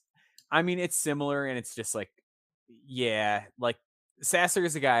it's similar, and it's just like like Sasser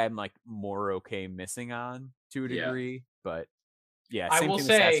is a guy I'm like more okay missing on to a degree, but. Yeah, same I will thing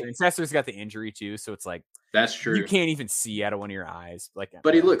say with Sasser. And Sasser's got the injury too, so it's like that's true. You can't even see out of one of your eyes. Like,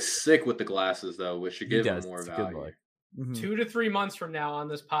 but he looks sick with the glasses, though, which should give him more value. 2 to 3 months from now on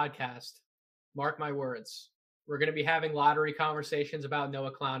this podcast, mark my words, we're going to be having lottery conversations about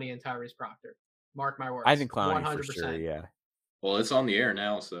Noah Clowney and Tyrese Proctor. Mark my words. I think Clowney 100%. For sure. Yeah. Well, it's on the air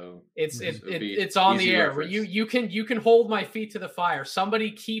now, so it's on the air. Where you can hold my feet to the fire.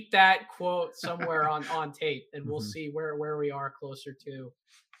 Somebody keep that quote somewhere on tape, and we'll see where we are closer to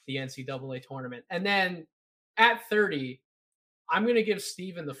the NCAA tournament. And then at 30, I'm going to give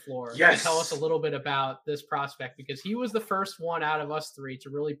Steven the floor to tell us a little bit about this prospect, because he was the first one out of us three to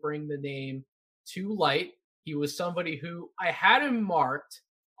really bring the name to light. He was somebody who I had him marked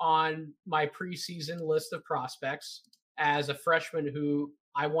on my preseason list of prospects as a freshman who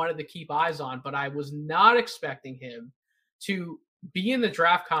I wanted to keep eyes on, but I was not expecting him to be in the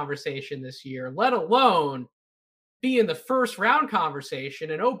draft conversation this year, let alone be in the first round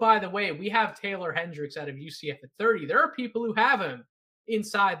conversation. And oh, by the way, we have Taylor Hendricks out of UCF at 30. There are people who have him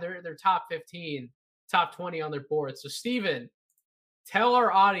inside their top 15, top 20 on their board. So Steven, tell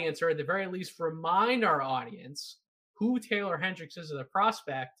our audience, or at the very least remind our audience, who Taylor Hendricks is as a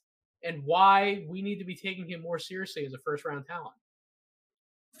prospect and why we need to be taking him more seriously as a first-round talent.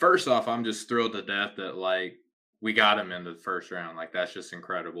 First off, I'm just thrilled to death that, like, we got him in the first round. Like, that's just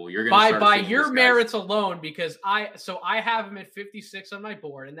incredible. You're going to by your merits alone, because I have him at 56 on my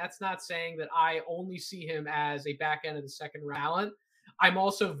board, and that's not saying that I only see him as a back end of the second round talent. I'm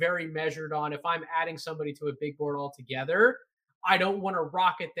also very measured on if I'm adding somebody to a big board altogether, I don't want to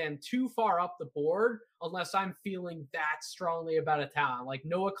rocket them too far up the board unless I'm feeling that strongly about a talent. Like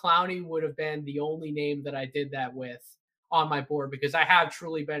Noah Clowney would have been the only name that I did that with on my board, because I have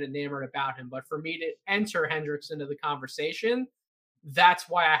truly been enamored about him. But for me to enter Hendricks into the conversation, that's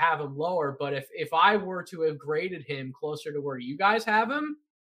why I have him lower. But if I were to have graded him closer to where you guys have him,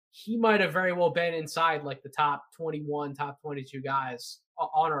 he might have very well been inside like the top 21, top 22 guys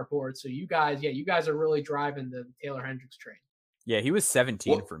on our board. So you guys are really driving the Taylor Hendricks train. Yeah, he was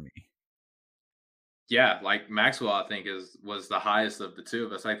 17 for me. Yeah, like Maxwell, I think was the highest of the two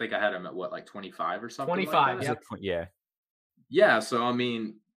of us. I think I had him at 25 or something. 25, like that? Yeah. Yeah, so I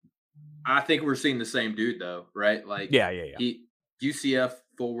mean, I think we're seeing the same dude though, right? Like Yeah. he UCF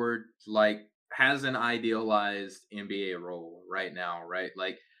forward like has an idealized NBA role right now, right?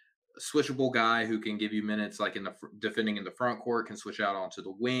 Like switchable guy who can give you minutes like in the defending in the front court, can switch out onto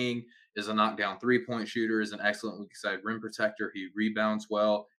the wing, is a knockdown 3-point shooter, is an excellent weak side rim protector. He rebounds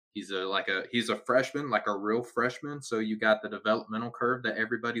well. He's a freshman, like a real freshman. So you got the developmental curve that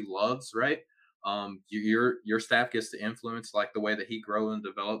everybody loves, right? Your staff gets to influence like the way that he grow and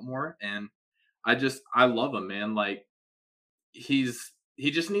develop more. And I love him, man. Like he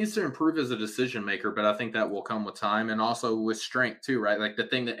just needs to improve as a decision maker, but I think that will come with time and also with strength too, right? Like the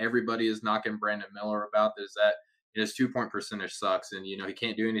thing that everybody is knocking Brandon Miller about is that his 2-point percentage sucks, and he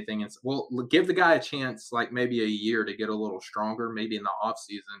can't do anything. And well, give the guy a chance, like maybe a year to get a little stronger, maybe in the off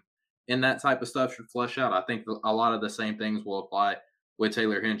season, and that type of stuff should flesh out. I think a lot of the same things will apply with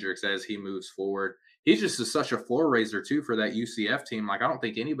Taylor Hendricks as he moves forward. He's just such a floor raiser too for that UCF team. Like I don't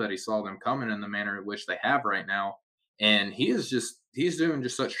think anybody saw them coming in the manner in which they have right now, and he's doing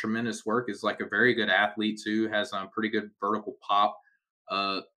just such tremendous work. Is like a very good athlete too, has a pretty good vertical pop,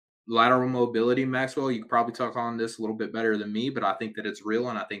 uh lateral mobility. Maxwell, you could probably talk on this a little bit better than me, but I think that it's real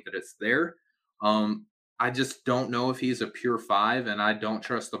and I think that it's there. um I just don't know if he's a pure five, and I don't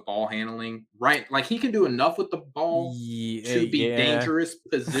trust the ball handling, right? Like he can do enough with the ball to be Yeah. dangerous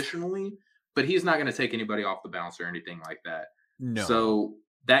positionally, but he's not going to take anybody off the bounce or anything like that. No. So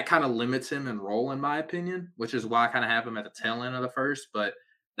that kind of limits him in role, in my opinion, which is why I kind of have him at the tail end of the first. But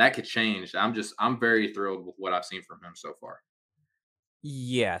that could change. I'm very thrilled with what I've seen from him so far.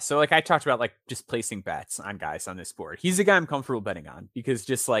 Yeah. So like I talked about like just placing bets on guys on this board. He's a guy I'm comfortable betting on because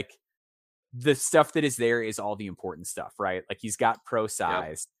just like the stuff that is there is all the important stuff, right? Like he's got pro Yep.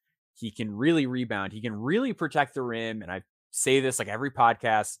 size. He can really rebound. He can really protect the rim. And I say this like every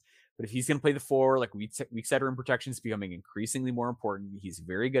podcast, but if he's going to play the four, like weak side rim protection is becoming increasingly more important. He's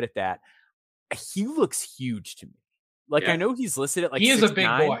very good at that. He looks huge to me. Like I Yeah. know he's listed at like He is a 6'9".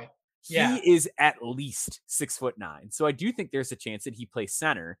 big boy. He Yeah. is at least 6'9". So I do think there's a chance that he plays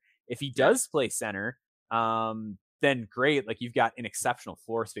center. If he Yeah. does play center, then great. Like you've got an exceptional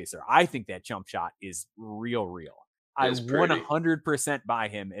floor spacer. I think that jump shot is real. I It's pretty. 100% buy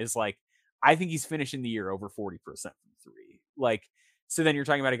him as like, I think he's finishing the year over 40% from three. Like, so then you're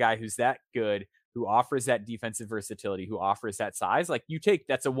talking about a guy who's that good, who offers that defensive versatility, who offers that size. Like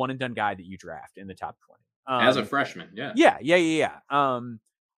that's a one and done guy that you draft in the top 20. As a freshman, yeah. Yeah.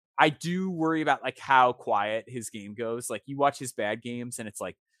 I do worry about like how quiet his game goes. Like you watch his bad games and it's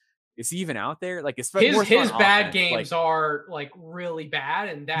like, is he even out there? Like His bad offense. games are like really bad,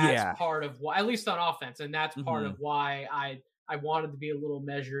 and that's Yeah. part of why, at least on offense, and that's part Mhm. of why I wanted to be a little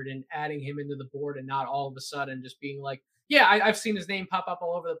measured in adding him into the board and not all of a sudden just being like, yeah, I've seen his name pop up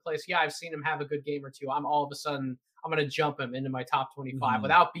all over the place. Yeah, I've seen him have a good game or two. I'm all of a sudden I'm going to jump him into my top 25 Mhm.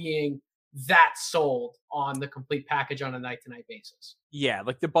 without being that sold on the complete package on a night to night basis. Yeah,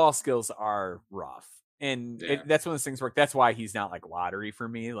 like the ball skills are rough. And Yeah. that's when those things work. That's why he's not like lottery for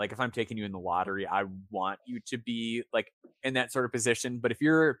me. Like if I'm taking you in the lottery, I want you to be like in that sort of position. But if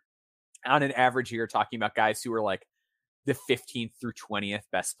you're on an average year talking about guys who are like the 15th through 20th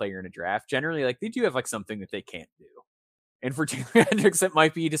best player in a draft, generally like they do have like something that they can't do. And for Taylor Hendricks, it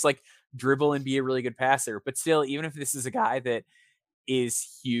might be just like dribble and be a really good passer. But still, even if this is a guy that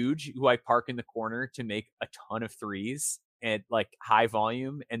is huge, who I park in the corner to make a ton of threes at like high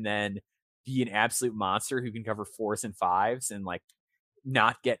volume and then be an absolute monster who can cover fours and fives and like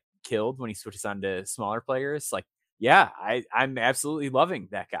not get killed when he switches on to smaller players. Like, yeah, I'm absolutely loving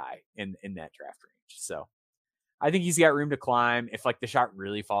that guy in that draft range. So I think he's got room to climb. If like the shot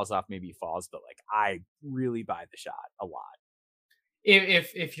really falls off, maybe he falls, but like I really buy the shot a lot.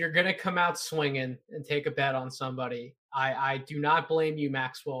 If you're gonna come out swinging and take a bet on somebody, I do not blame you,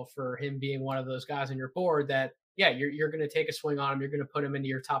 Maxwell, for him being one of those guys on your board that, yeah, you're gonna take a swing on him, you're gonna put him into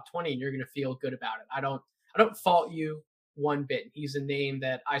your top 20, and you're gonna feel good about it. I don't fault you one bit. He's a name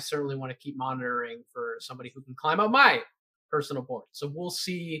that I certainly want to keep monitoring for somebody who can climb up my personal board. So we'll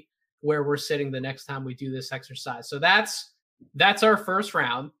see where we're sitting the next time we do this exercise. So that's our first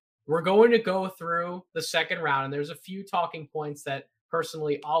round. We're going to go through the second round, and there's a few talking points that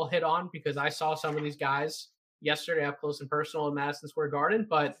personally I'll hit on because I saw some of these guys yesterday up close and personal in Madison Square Garden,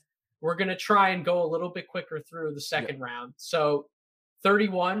 but we're going to try and go a little bit quicker through the second round. So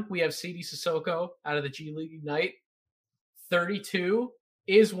 31, we have CD Sissoko out of the G League Ignite. 32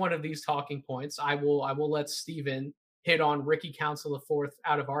 is one of these talking points. I will let Steven hit on Ricky Council IV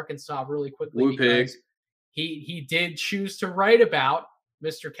out of Arkansas really quickly Woo pig. because he did choose to write about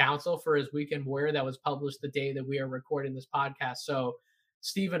Mr. Council for his weekend warrior that was published the day that we are recording this podcast. So,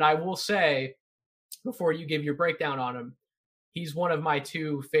 Steven, I will say before you give your breakdown on him, he's one of my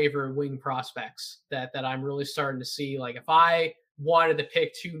two favorite wing prospects that I'm really starting to see. Like if I wanted to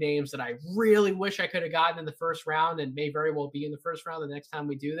pick two names that I really wish I could have gotten in the first round and may very well be in the first round the next time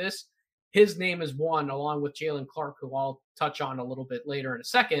we do this, his name is one, along with Jalen Clark, who I'll touch on a little bit later in a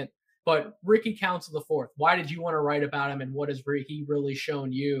second. But Ricky Council IV, why did you want to write about him, and what has he really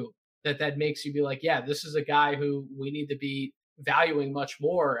shown you that makes you be like, yeah, this is a guy who we need to be valuing much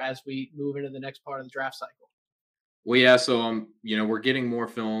more as we move into the next part of the draft cycle? Well, yeah, so we're getting more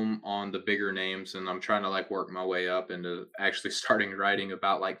film on the bigger names, and I'm trying to like work my way up into actually starting writing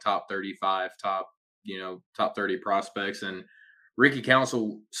about like top 35, top 30 prospects. And Ricky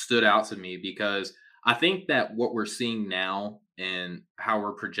Council stood out to me because I think that what we're seeing now and how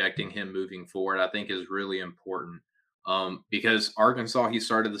we're projecting him moving forward, I think is really important. Because Arkansas, he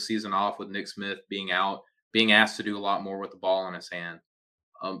started the season off with Nick Smith being out, being asked to do a lot more with the ball in his hand.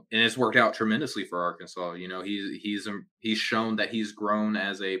 And it's worked out tremendously for Arkansas. He's shown that he's grown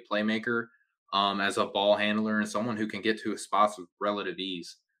as a playmaker, as a ball handler, and someone who can get to his spots with relative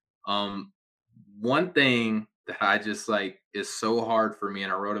ease. One thing that I just like is so hard for me,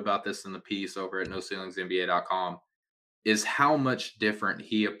 and I wrote about this in the piece over at NoCeilingsNBA.com, is how much different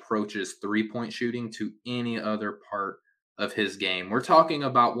he approaches 3-point shooting to any other part of his game. We're talking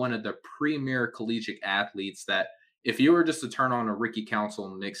about one of the premier collegiate athletes that if you were just to turn on a Ricky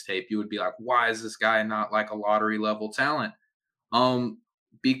Council mixtape, you would be like, why is this guy not like a lottery level talent?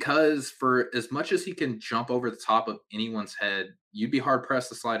 Because for as much as he can jump over the top of anyone's head, you'd be hard pressed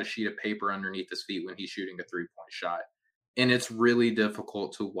to slide a sheet of paper underneath his feet when he's shooting a 3-point shot. And it's really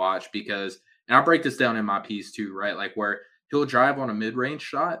difficult to watch because, and I'll break this down in my piece too, right? Like where he'll drive on a mid-range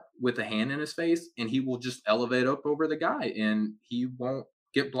shot with a hand in his face and he will just elevate up over the guy and he won't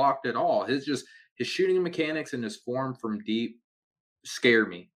get blocked at all. His shooting mechanics and his form from deep scare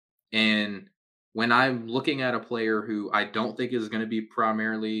me. And when I'm looking at a player who I don't think is going to be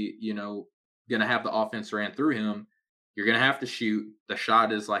primarily, going to have the offense ran through him, you're going to have to shoot. The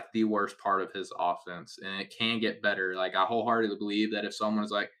shot is like the worst part of his offense, and it can get better. Like I wholeheartedly believe that if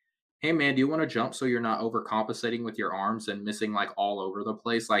someone's like, hey man, do you want to jump so you're not overcompensating with your arms and missing like all over the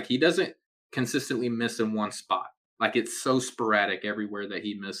place? Like he doesn't consistently miss in one spot. Like it's so sporadic everywhere that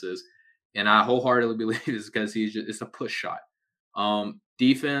he misses. And I wholeheartedly believe it's because it's a push shot.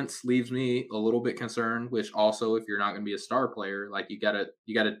 Defense leaves me a little bit concerned, which also, if you're not going to be a star player, like you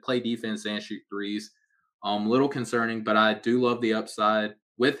gotta play defense and shoot threes. Little concerning, but I do love the upside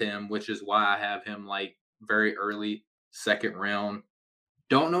with him, which is why I have him like very early, second round.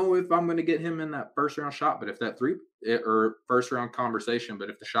 Don't know if I'm going to get him in that first round shot, but if that or first round conversation, but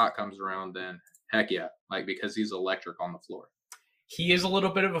if the shot comes around, then heck yeah, like because he's electric on the floor. He is a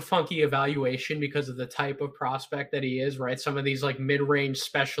little bit of a funky evaluation because of the type of prospect that he is, right? Some of these like mid-range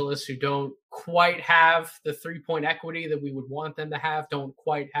specialists who don't quite have the 3-point equity that we would want them to have, don't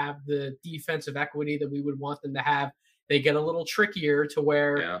quite have the defensive equity that we would want them to have. They get a little trickier to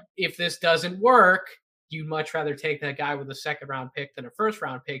where if this doesn't work, you'd much rather take that guy with a second round pick than a first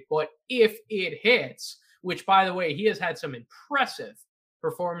round pick. But if it hits, which by the way, he has had some impressive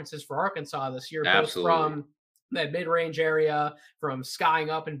performances for Arkansas this year, both from that mid-range area, from skying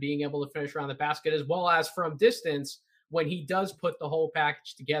up and being able to finish around the basket, as well as from distance. When he does put the whole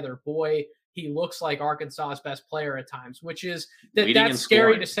package together, boy, he looks like Arkansas's best player at times, which is that's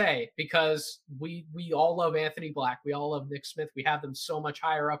scary to say because we all love Anthony Black. We all love Nick Smith. We have them so much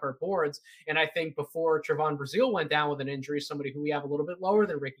higher up our boards. And I think before Trevon Brazile went down with an injury, somebody who we have a little bit lower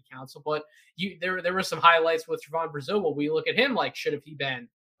than Ricky Council, but there were some highlights with Trevon Brazile where we look at him like, should have he been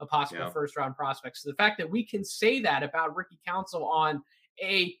a possible first-round prospect? So the fact that we can say that about Ricky Council on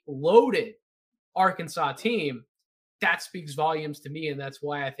a loaded Arkansas team, that speaks volumes to me, and that's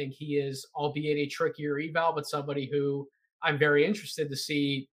why I think he is, albeit a trickier eval, but somebody who I'm very interested to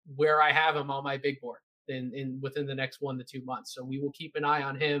see where I have him on my big board within the next 1 to 2 months. So we will keep an eye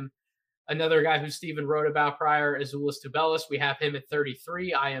on him. Another guy who Stephen wrote about prior is Azuolas Tubelis. We have him at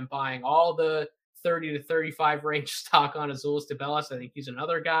 33. I am buying all the 30 to 35 range stock on Azuolas Tubelis. I think he's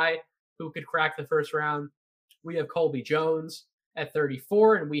another guy who could crack the first round. We have Colby Jones at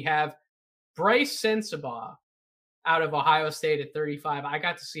 34, and we have Bryce Sensabaugh out of Ohio State at 35. I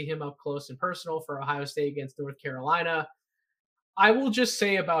got to see him up close and personal for Ohio State against North Carolina. I will just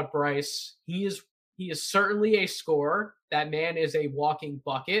say about Bryce, he is certainly a scorer. That man is a walking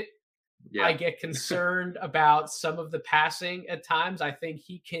bucket. Yeah. I get concerned about some of the passing at times. I think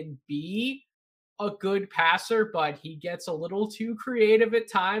he can be a good passer, but he gets a little too creative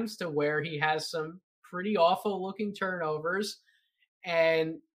at times to where he has some pretty awful looking turnovers.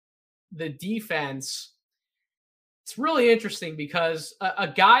 And the defense, It's really interesting because a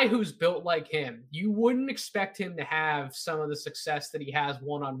guy who's built like him, you wouldn't expect him to have some of the success that he has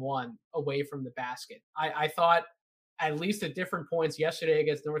one-on-one away from the basket. I thought at least at different points yesterday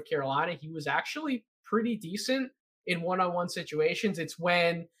against North Carolina, he was actually pretty decent in one-on-one situations. It's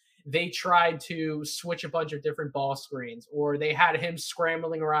when they tried to switch a bunch of different ball screens or they had him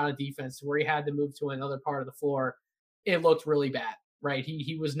scrambling around a defense where he had to move to another part of the floor. It looked really bad, right?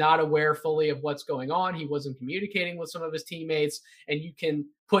 He was not aware fully of what's going on. He wasn't communicating with some of his teammates. And you can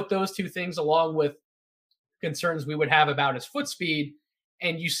put those two things along with concerns we would have about his foot speed,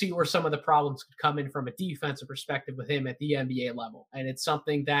 and you see where some of the problems could come in from a defensive perspective with him at the NBA level. And it's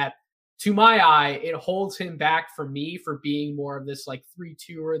something that, to my eye, it holds him back for me for being more of this like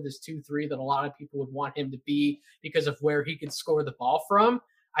 3-2 or this 2-3 that a lot of people would want him to be because of where he could score the ball from.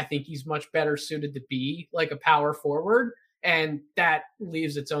 I think he's much better suited to be like a power forward. And that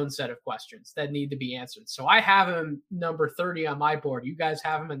leaves its own set of questions that need to be answered. So I have him number 30 on my board. You guys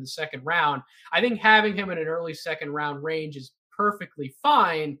have him in the second round. I think having him in an early second round range is perfectly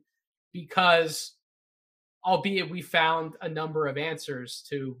fine because, albeit we found a number of answers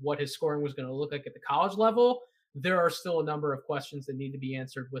to what his scoring was going to look like at the college level, there are still a number of questions that need to be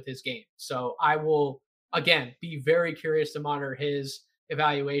answered with his game. So I will, again, be very curious to monitor his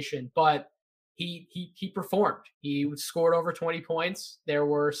evaluation, but he performed. He scored over 20 points. There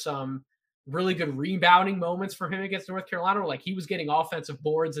were some really good rebounding moments for him against North Carolina. Like he was getting offensive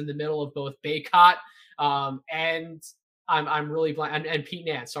boards in the middle of both Baycott and I'm really and Pete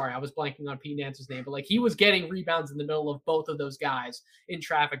Nance. Sorry, I was blanking on Pete Nance's name, but like he was getting rebounds in the middle of both of those guys in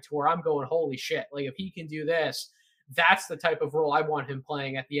traffic to where I'm going, holy shit! Like if he can do this, that's the type of role I want him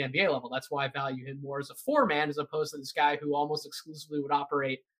playing at the NBA level. That's why I value him more as a four-man as opposed to this guy who almost exclusively would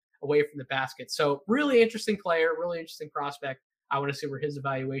operate away from the basket. So really interesting player, really interesting prospect. I want to see where his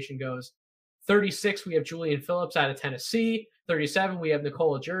evaluation goes. 36, we have Julian Phillips out of Tennessee. 37, we have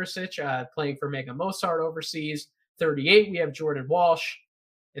Nikola Jurisic playing for Mega Mozart overseas. 38, we have Jordan Walsh.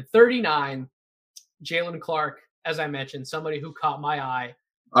 And 39, Jalen Clark, as I mentioned, somebody who caught my eye.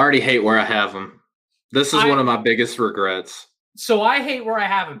 I already hate where I have him. This is one of my biggest regrets. So I hate where I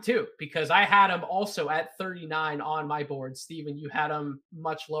have him too, because I had him also at 39 on my board. Steven, you had him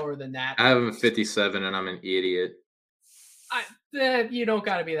much lower than that. I have him at 57 and I'm an idiot. You don't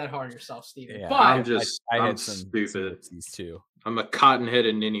got to be that hard on yourself, Steven. Yeah, but I'm stupid. Too. I'm a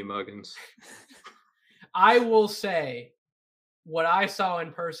cotton-headed ninny muggins. I will say what I saw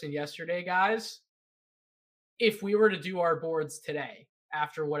in person yesterday, guys, if we were to do our boards today,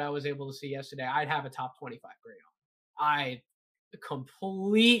 after what I was able to see yesterday, I'd have a top 25 grade on. I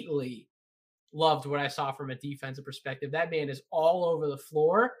completely loved what I saw from a defensive perspective. That man is all over the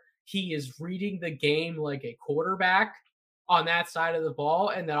floor. He is reading the game like a quarterback on that side of the ball.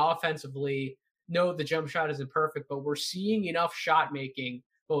 And then offensively, no, the jump shot isn't perfect, but we're seeing enough shot making,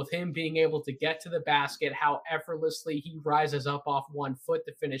 both him being able to get to the basket, how effortlessly he rises up off 1 foot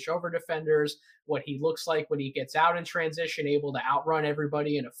to finish over defenders, what he looks like when he gets out in transition, able to outrun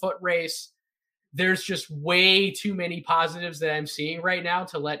everybody in a foot race. There's just way too many positives that I'm seeing right now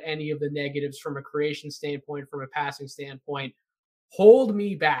to let any of the negatives from a creation standpoint, from a passing standpoint, hold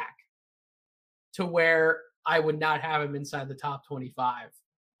me back to where I would not have him inside the top 25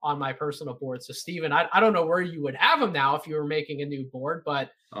 on my personal board. So, Steven, I don't know where you would have him now if you were making a new board,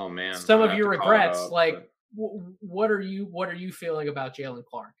 but oh man, some of your regrets, like what are you feeling about Jalen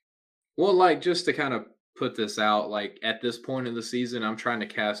Clark? Well, like just to kind of put this out, like at this point in the season, I'm trying to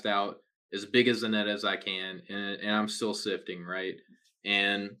cast out as big as a net as I can, and I'm still sifting, right?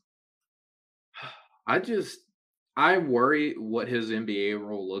 And I worry what his NBA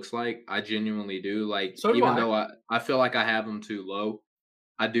role looks like. I genuinely do. Like, so do even though I feel like I have him too low,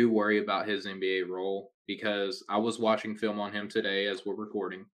 I do worry about his NBA role because I was watching film on him today as we're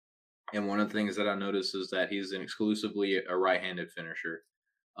recording. And one of the things that I noticed is that he's exclusively a right-handed finisher.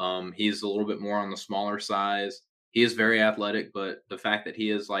 He's a little bit more on the smaller size. He is very athletic, but the fact that he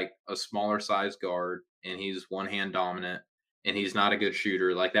is like a smaller size guard and he's one-hand dominant and he's not a good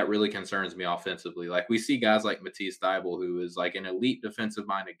shooter, like that really concerns me offensively. Like we see guys like Matisse Thybulle, who is like an elite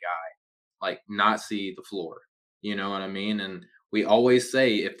defensive-minded guy, like not see the floor. You know what I mean? And we always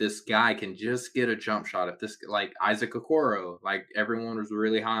say if this guy can just get a jump shot, if this like Isaac Okoro, like everyone was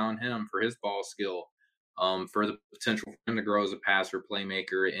really high on him for his ball skill, for the potential for him to grow as a passer,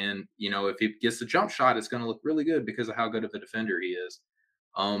 playmaker, and if he gets the jump shot, it's going to look really good because of how good of a defender he is.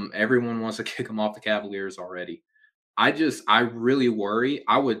 Everyone wants to kick him off the Cavaliers already. I really worry.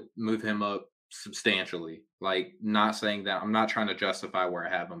 I would move him up substantially. Like, not saying that I'm not trying to justify where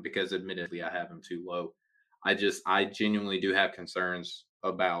I have him because admittedly I have him too low. I genuinely do have concerns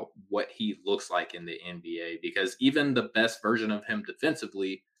about what he looks like in the NBA, because even the best version of him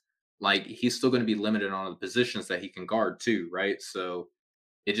defensively, like, he's still going to be limited on the positions that he can guard too, right? So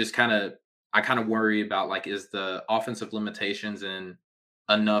it just kind of, I kind of worry about, like, is the offensive limitations and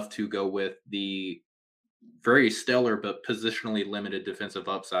enough to go with the very stellar but positionally limited defensive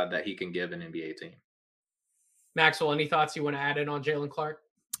upside that he can give an NBA team. Maxwell, any thoughts you want to add in on Jalen Clark?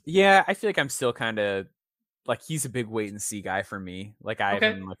 Yeah, I feel like I'm still kind of like he's a big wait and see guy for me. Like I have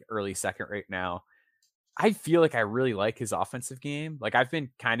Okay. him like early second right now. I feel like I really like his offensive game. Like I've been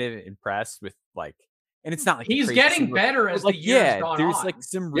kind of impressed with like, and it's not like the He's crazy getting super, better but as like the years yeah, gone there's on. like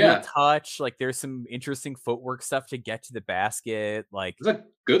some real Yeah. touch. Like there's some interesting footwork stuff to get to the basket. Like He's a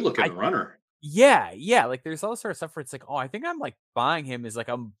good looking I runner. yeah. Like there's all this sort of stuff where it's like, oh, I think I'm like buying him as like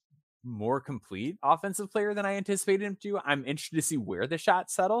a more complete offensive player than I anticipated him to. I'm interested to see where the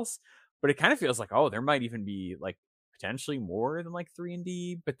shot settles, but it kind of feels like, oh, there might even be like potentially more than like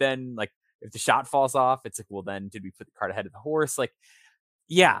 3-and-D. But then like if the shot falls off, it's like, well, then did we put the cart ahead of the horse? Like,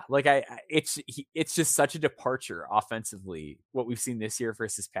 yeah, like it's just such a departure offensively what we've seen this year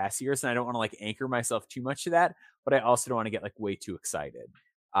versus past years, and I don't want to like anchor myself too much to that, but I also don't want to get like way too excited.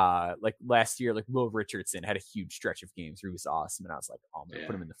 Like last year, like Will Richardson had a huge stretch of games where he was awesome, and I was like, oh, I'm gonna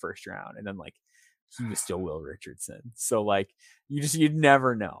put him in the first round, and then like he was still Will Richardson. So like you'd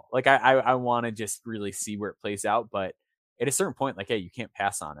never know. Like I want to just really see where it plays out, but at a certain point, like hey, you can't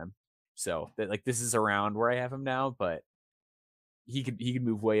pass on him. So that like this is around where I have him now, but he could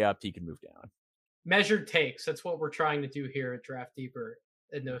move way up, he could move down. Measured takes. That's what we're trying to do here at Draft Deeper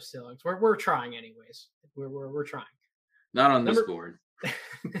at No Ceilings. We're trying anyways. We're trying. Not on this board.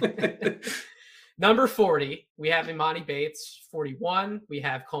 Number 40, we have Imani Bates. 41, we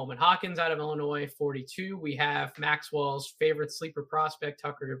have Coleman Hawkins out of Illinois. 42, we have Maxwell's favorite sleeper prospect,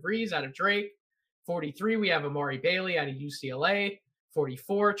 Tucker DeVries out of Drake. 43, we have Amari Bailey out of UCLA.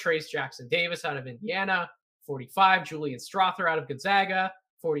 44, Trace Jackson Davis out of Indiana. 45, Julian Strother out of Gonzaga.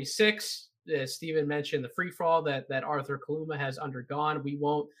 46, Stephen mentioned the free fall that Arthur Kaluma has undergone. We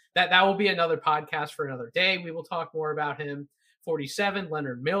won't, that will be another podcast for another day. We will talk more about him. 47,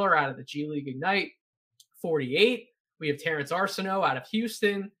 Leonard Miller out of the G League Ignite. 48, we have Terrence Arsenault out of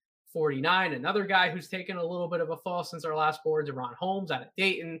Houston. 49, another guy who's taken a little bit of a fall since our last board, Deron Holmes out of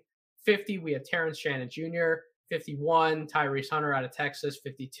Dayton. 50, we have Terrence Shannon Jr. 51, Tyrese Hunter out of Texas.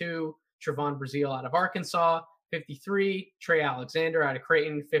 52, Trevon Brazile out of Arkansas. 53, Trey Alexander out of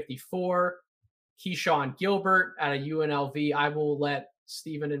Creighton. 54, Keyshawn Gilbert out of UNLV. I will let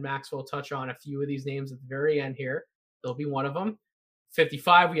Stephen and Maxwell touch on a few of these names at the very end here. They'll be one of them.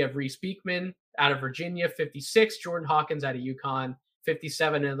 55, we have Reese Beekman out of Virginia. 56, Jordan Hawkins out of UConn.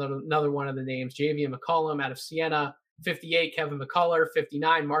 57, another one of the names, Javier McCollum out of Siena. 58, Kevin McCullough.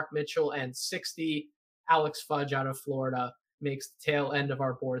 59, Mark Mitchell. And 60, Alex Fudge out of Florida makes the tail end of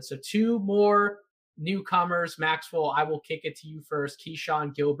our board. So two more newcomers. Maxwell, I will kick it to you first.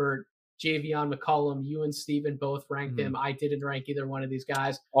 Keyshawn Gilbert, Javion McCollum. You and Steven both ranked him. I didn't rank either one of these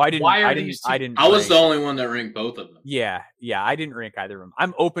guys. Oh, I didn't. Why are I these didn't. I was the only one that ranked both of them. Yeah, I didn't rank either of them.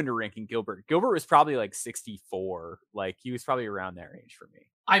 I'm open to ranking Gilbert. Gilbert was probably like 64. Like he was probably around that range for me.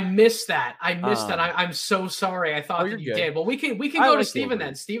 I missed that. I'm so sorry. I thought that you did. Well, we can go to Steven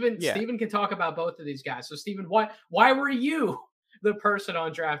then. Steven can talk about both of these guys. So Steven, why were you the person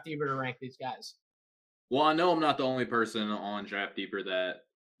on Draft Deeper to rank these guys? Well, I know I'm not the only person on Draft Deeper that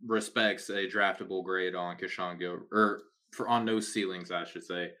respects a draftable grade on Keyshawn Gilbert, or on No Ceilings, I should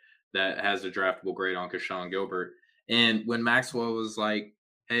say, that has a draftable grade on Keyshawn Gilbert. And when Maxwell was like,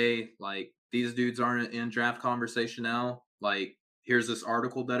 hey, like, these dudes aren't in draft conversation now, like, here's this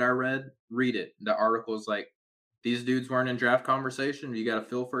article that I read it. The article is like, these dudes weren't in draft conversation. You got to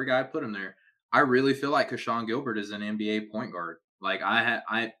feel for a guy, put him there. I really feel like Keyshawn Gilbert is an NBA point guard. Like,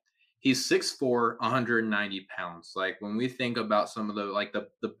 he's 6'4", 190 pounds. Like, when we think about some of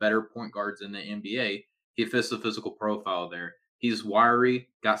the better point guards in the NBA, he fits the physical profile there. He's wiry,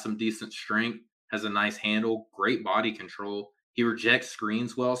 got some decent strength, has a nice handle, great body control. He rejects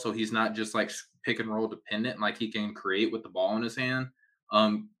screens well, so he's not just like pick and roll dependent. Like, he can create with the ball in his hand.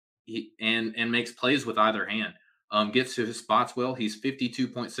 He makes plays with either hand. Gets to his spots well. He's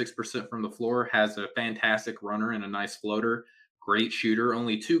 52.6% from the floor, has a fantastic runner and a nice floater. Great shooter.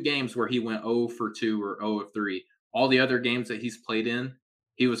 Only 2 games where he went 0 for 2 or 0 of 3. All the other games that he's played in,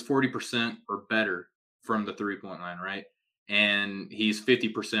 he was 40% or better from the 3-point line, right? And he's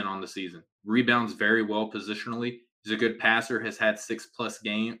 50% on the season. Rebounds very well positionally. He's a good passer, has had 6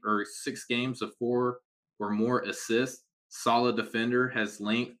 games of 4 or more assists. Solid defender, has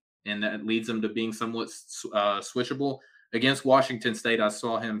length, and that leads him to being somewhat switchable. Against Washington State, I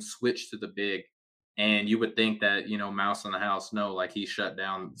saw him switch to the big And you would think that, Mouse in the house, no, like he shut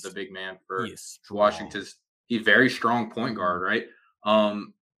down the big man He for is strong. Washington's. He's very strong point guard, right?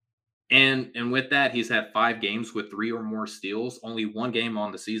 Um, and with that, he's had 5 games with 3 or more steals, only 1 game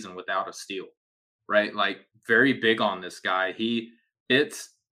on the season without a steal, right? Like very big on this guy. He fits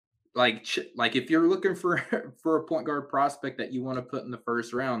like if you're looking for for a point guard prospect that you want to put in the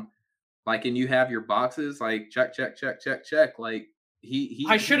first round, like, and you have your boxes, like check, check, check, check, check. Like I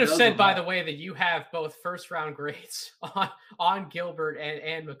he should have does said, them by the all. way, that you have both first round grades on Gilbert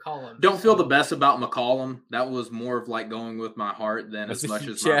and McCollum. Don't feel the So best about McCollum. That was more of like going with my heart than That's as a much heat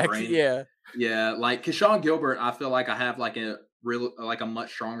as my check. brain. Yeah. Yeah, like Keshawn Gilbert, I feel like I have like a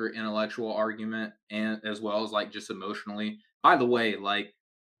much stronger intellectual argument, and as well as like just emotionally. By the way, like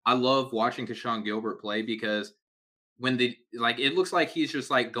I love watching Keshawn Gilbert play because when it looks like he's just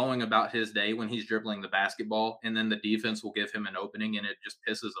like going about his day when he's dribbling the basketball, and then the defense will give him an opening and it just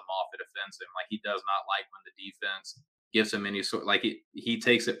pisses him off. It offends him. Like he does not like when the defense gives him any sort, like he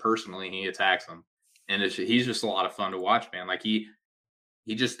takes it personally and he attacks them. And he's just a lot of fun to watch, man. Like he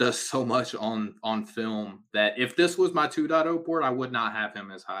just does so much on film that if this was my 2.0 board, I would not have him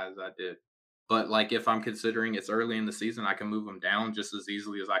as high as I did. But like if I'm considering it's early in the season, I can move him down just as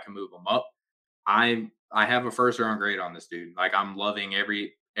easily as I can move him up. I have a first round grade on this dude. Like I'm loving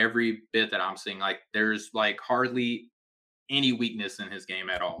every bit that I'm seeing. Like there's like hardly any weakness in his game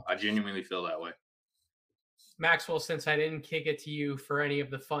at all. I genuinely feel that way. Maxwell, since I didn't kick it to you for any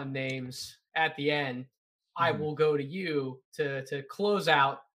of the fun names at the end, I will go to you to close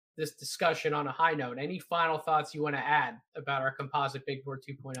out this discussion on a high note. Any final thoughts you want to add about our composite big board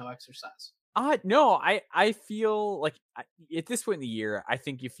 2.0 exercise? No, I feel like at this point in the year, I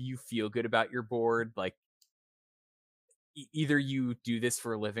think if you feel good about your board, like either you do this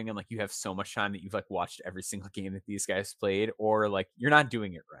for a living and like you have so much time that you've like watched every single game that these guys played, or like you're not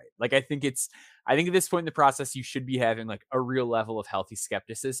doing it right. Like I think at this point in the process, you should be having like a real level of healthy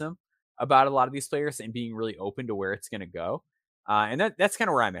skepticism about a lot of these players and being really open to where it's going to go. And that's kind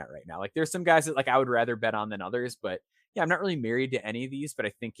of where I'm at right now. Like there's some guys that like I would rather bet on than others, but yeah, I'm not really married to any of these, but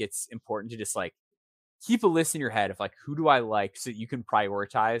I think it's important to just like keep a list in your head of like who do I like so that you can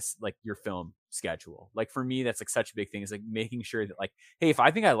prioritize like your film schedule. Like for me, that's like such a big thing is like making sure that like, hey, if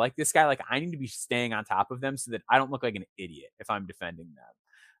I think I like this guy, like I need to be staying on top of them so that I don't look like an idiot if I'm defending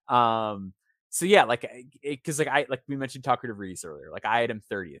them. So yeah, like because like we mentioned Tucker DeVries earlier, like I had him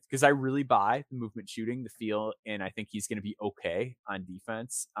 30th because I really buy the movement shooting, the feel, and I think he's going to be okay on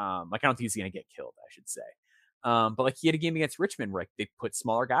defense. Like I don't think he's going to get killed, I should say. But like he had a game against Richmond where like they put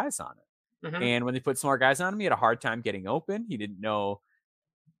smaller guys on it. And when they put smaller guys on him, he had a hard time getting open. He didn't know,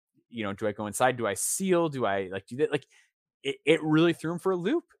 do I go inside? Do I seal? Do I like do that? Like it really threw him for a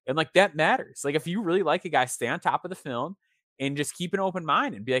loop. And like that matters. Like if you really like a guy, stay on top of the film and just keep an open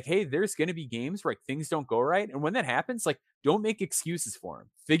mind and be like, hey, there's going to be games where like, things don't go right. And when that happens, like don't make excuses for him.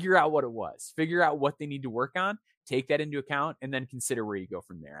 Figure out what it was. Figure out what they need to work on. Take that into account and then consider where you go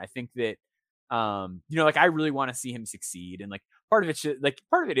from there. I think that like I really want to see him succeed. And like part of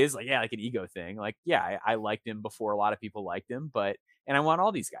it is like, yeah, like an ego thing. Like, yeah, I liked him before a lot of people liked him, and I want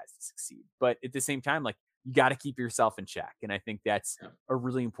all these guys to succeed. But at the same time, like you got to keep yourself in check. And I think that's a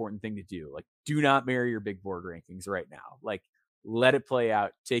really important thing to do. Like, do not marry your big board rankings right now. Like, let it play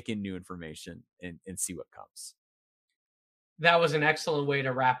out, take in new information and see what comes. That was an excellent way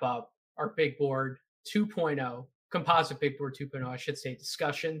to wrap up our big board 2.0, composite big board 2.0, I should say,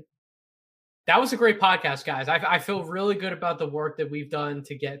 discussion. That was a great podcast, guys. I feel really good about the work that we've done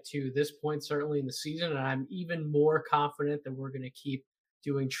to get to this point, certainly in the season. And I'm even more confident that we're going to keep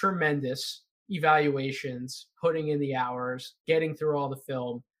doing tremendous evaluations, putting in the hours, getting through all the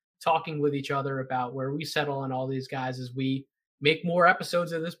film, talking with each other about where we settle on all these guys as we make more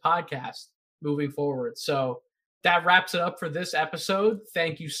episodes of this podcast moving forward. So that wraps it up for this episode.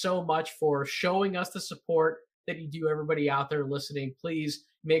 Thank you so much for showing us the support that you do, everybody out there listening. Please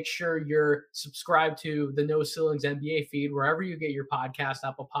make sure you're subscribed to the No Ceilings NBA feed wherever you get your podcast,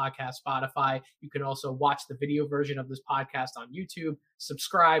 Apple Podcast, Spotify. You can also watch the video version of this podcast on YouTube.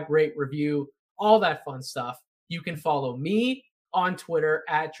 Subscribe, rate, review, all that fun stuff. You can follow me on Twitter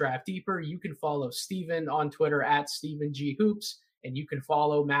at Draft Deeper. You can follow Steven on Twitter at Steven G Hoops. And you can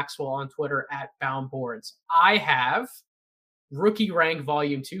follow Maxwell on Twitter at Bound Boards. I have Rookie Rank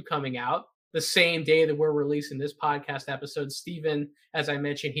Volume 2 coming out the same day that we're releasing this podcast episode. Steven, as I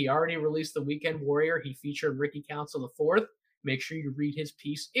mentioned, he already released The Weekend Warrior. He featured Ricky Council IV. Make sure you read his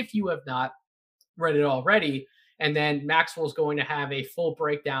piece if you have not read it already. And then Maxwell's going to have a full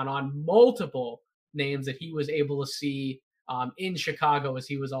breakdown on multiple names that he was able to see in Chicago as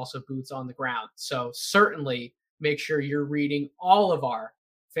he was also boots on the ground. So certainly make sure you're reading all of our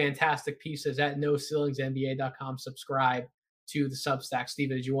fantastic pieces at NoCeilingsNBA.com. Subscribe to the Substack.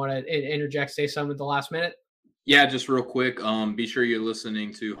 Steven, did you want to interject, say something at the last minute? Yeah, just real quick. Be sure you're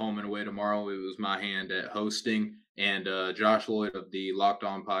listening to Home and Away tomorrow. It was my hand at hosting, and Josh Lloyd of the Locked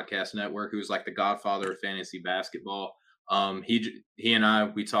On Podcast Network, who's like the godfather of fantasy basketball. He and I,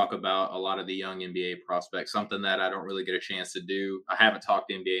 we talk about a lot of the young NBA prospects, something that I don't really get a chance to do. I haven't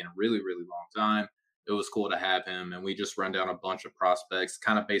talked NBA in a really, really long time. It was cool to have him, and we just run down a bunch of prospects,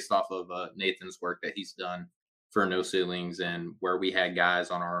 kind of based off of Nathan's work that he's done for No Ceilings, and where we had guys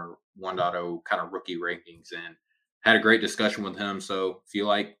on our 1.0 kind of rookie rankings, and had a great discussion with him. So if you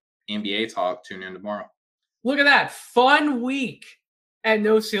like NBA talk, tune in tomorrow. Look at that. Fun week at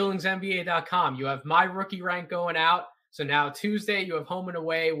NoCeilingsNBA.com. You have my rookie rank going out. So now Tuesday, you have Home and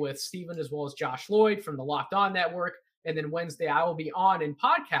Away with Steven as well as Josh Lloyd from the Locked On Network. And then Wednesday, I will be on in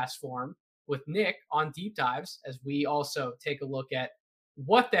podcast form with Nick on Deep Dives, as we also take a look at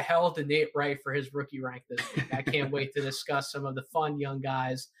what the hell did Nate write for his rookie rank this week. I can't wait to discuss some of the fun young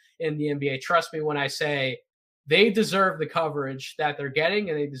guys in the NBA. Trust me when I say they deserve the coverage that they're getting,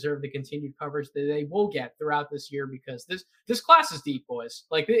 and they deserve the continued coverage that they will get throughout this year, because this class is deep, boys.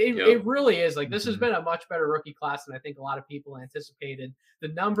 Like it really is. Like this has been a much better rookie class than I think a lot of people anticipated. The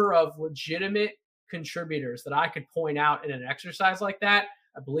number of legitimate contributors that I could point out in an exercise like that,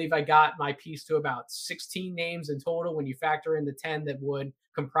 I believe I got my piece to about 16 names in total when you factor in the 10 that would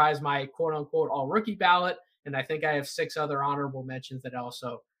comprise my quote-unquote all-rookie ballot. And I think I have 6 other honorable mentions that I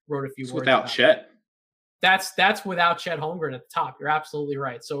also wrote a few words without about. Chet. That's without Chet Holmgren at the top. You're absolutely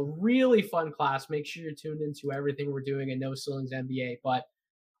right. So really fun class. Make sure you're tuned into everything we're doing at No Ceilings NBA. But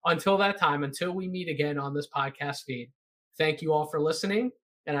until that time, until we meet again on this podcast feed, thank you all for listening,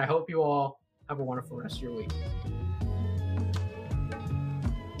 and I hope you all have a wonderful rest of your week.